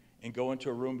something, and go into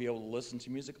a room, be able to listen to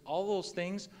music? All those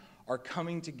things are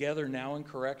coming together now in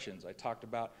corrections. I talked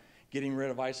about getting rid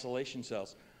of isolation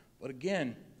cells. But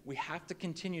again, we have to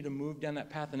continue to move down that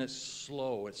path, and it's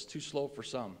slow. It's too slow for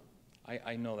some.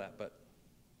 I know that, but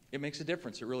it makes a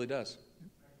difference. It really does.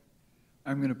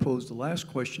 I'm going to pose the last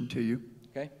question to you.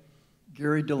 Okay.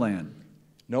 Gary DeLand.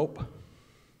 Nope.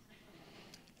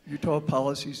 Utah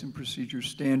Policies and Procedures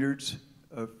Standards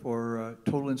for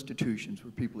total institutions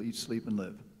where people eat, sleep, and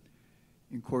live.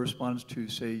 In correspondence to,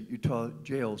 say, Utah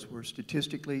jails, where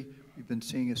statistically we've been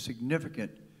seeing a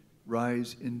significant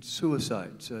rise in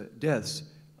suicides, deaths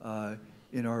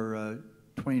in our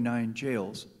 29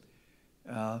 jails.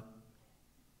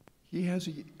 He has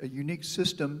a unique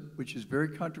system which is very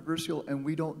controversial, and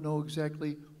we don't know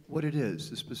exactly what it is,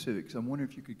 the specifics. I'm wondering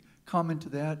if you could comment to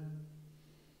that.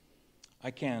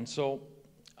 I can. So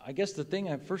I guess the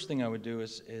first thing I would do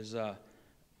is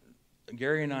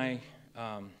Gary and I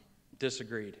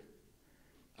disagreed.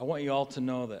 I want you all to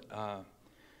know that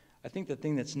I think the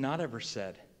thing that's not ever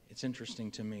said, it's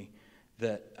interesting to me,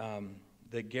 that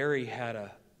Gary had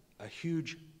a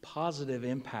huge positive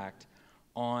impact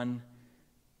on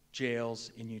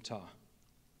jails in Utah.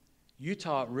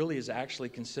 Utah really is actually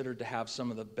considered to have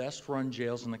some of the best run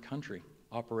jails in the country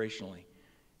operationally.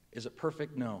 Is it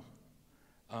perfect? No.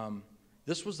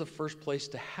 This was the first place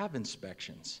to have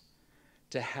inspections,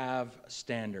 to have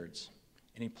standards,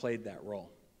 and he played that role.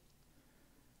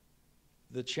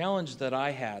 The challenge that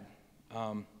I had,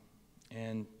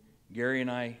 and Gary and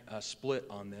I split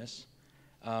on this,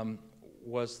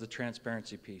 was the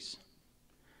transparency piece.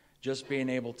 Just being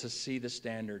able to see the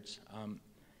standards.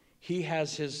 He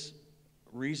has his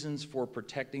reasons for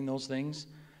protecting those things,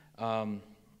 and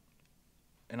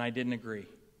I didn't agree.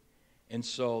 And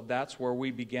so that's where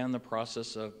we began the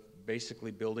process of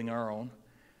basically building our own.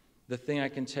 The thing I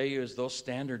can tell you is those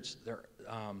standards,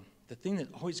 the thing that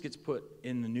always gets put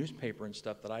in the newspaper and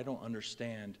stuff that I don't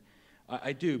understand,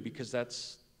 I do because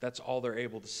that's all they're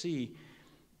able to see,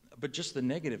 but just the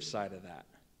negative side of that.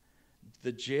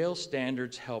 The jail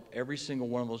standards help every single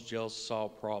one of those jails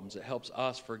solve problems. It helps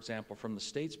us, for example, from the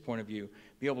state's point of view,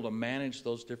 be able to manage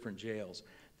those different jails.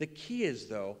 The key is,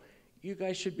 though, you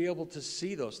guys should be able to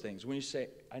see those things. When you say,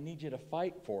 I need you to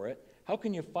fight for it, how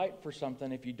can you fight for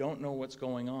something if you don't know what's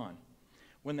going on?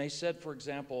 When they said, for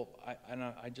example,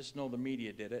 I just know the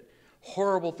media did it,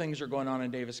 horrible things are going on in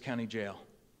Davis County Jail.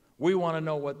 We want to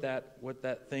know what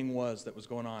that thing was that was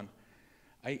going on.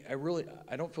 I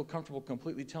don't feel comfortable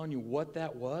completely telling you what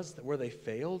that was, where they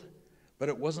failed, but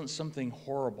it wasn't something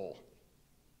horrible.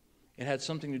 It had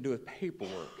something to do with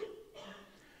paperwork.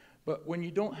 But when you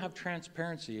don't have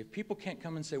transparency, if people can't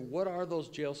come and say, what are those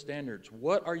jail standards?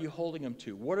 What are you holding them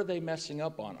to? What are they messing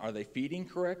up on? Are they feeding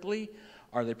correctly?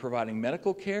 Are they providing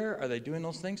medical care? Are they doing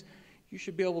those things? You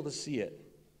should be able to see it.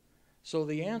 So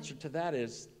the answer to that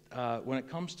is, when it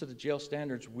comes to the jail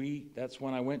standards, that's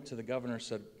when I went to the governor and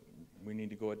said, we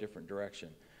need to go a different direction.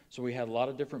 So we had a lot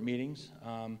of different meetings.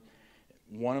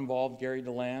 One involved Gary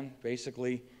DeLand,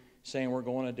 basically saying we're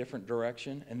going a different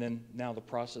direction, and then now the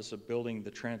process of building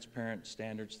the transparent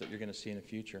standards that you're going to see in the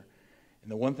future. And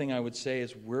the one thing I would say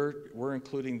is we're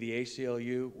including the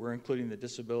ACLU, we're including the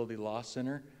Disability Law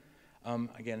Center.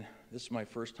 Again, this is my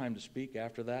first time to speak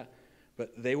after that,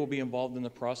 but they will be involved in the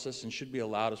process and should be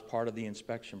allowed as part of the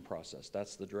inspection process.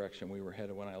 That's the direction we were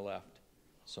headed when I left.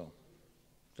 So,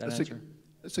 that answer?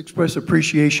 Let's express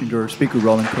appreciation to our speaker,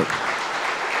 Rollin Cook.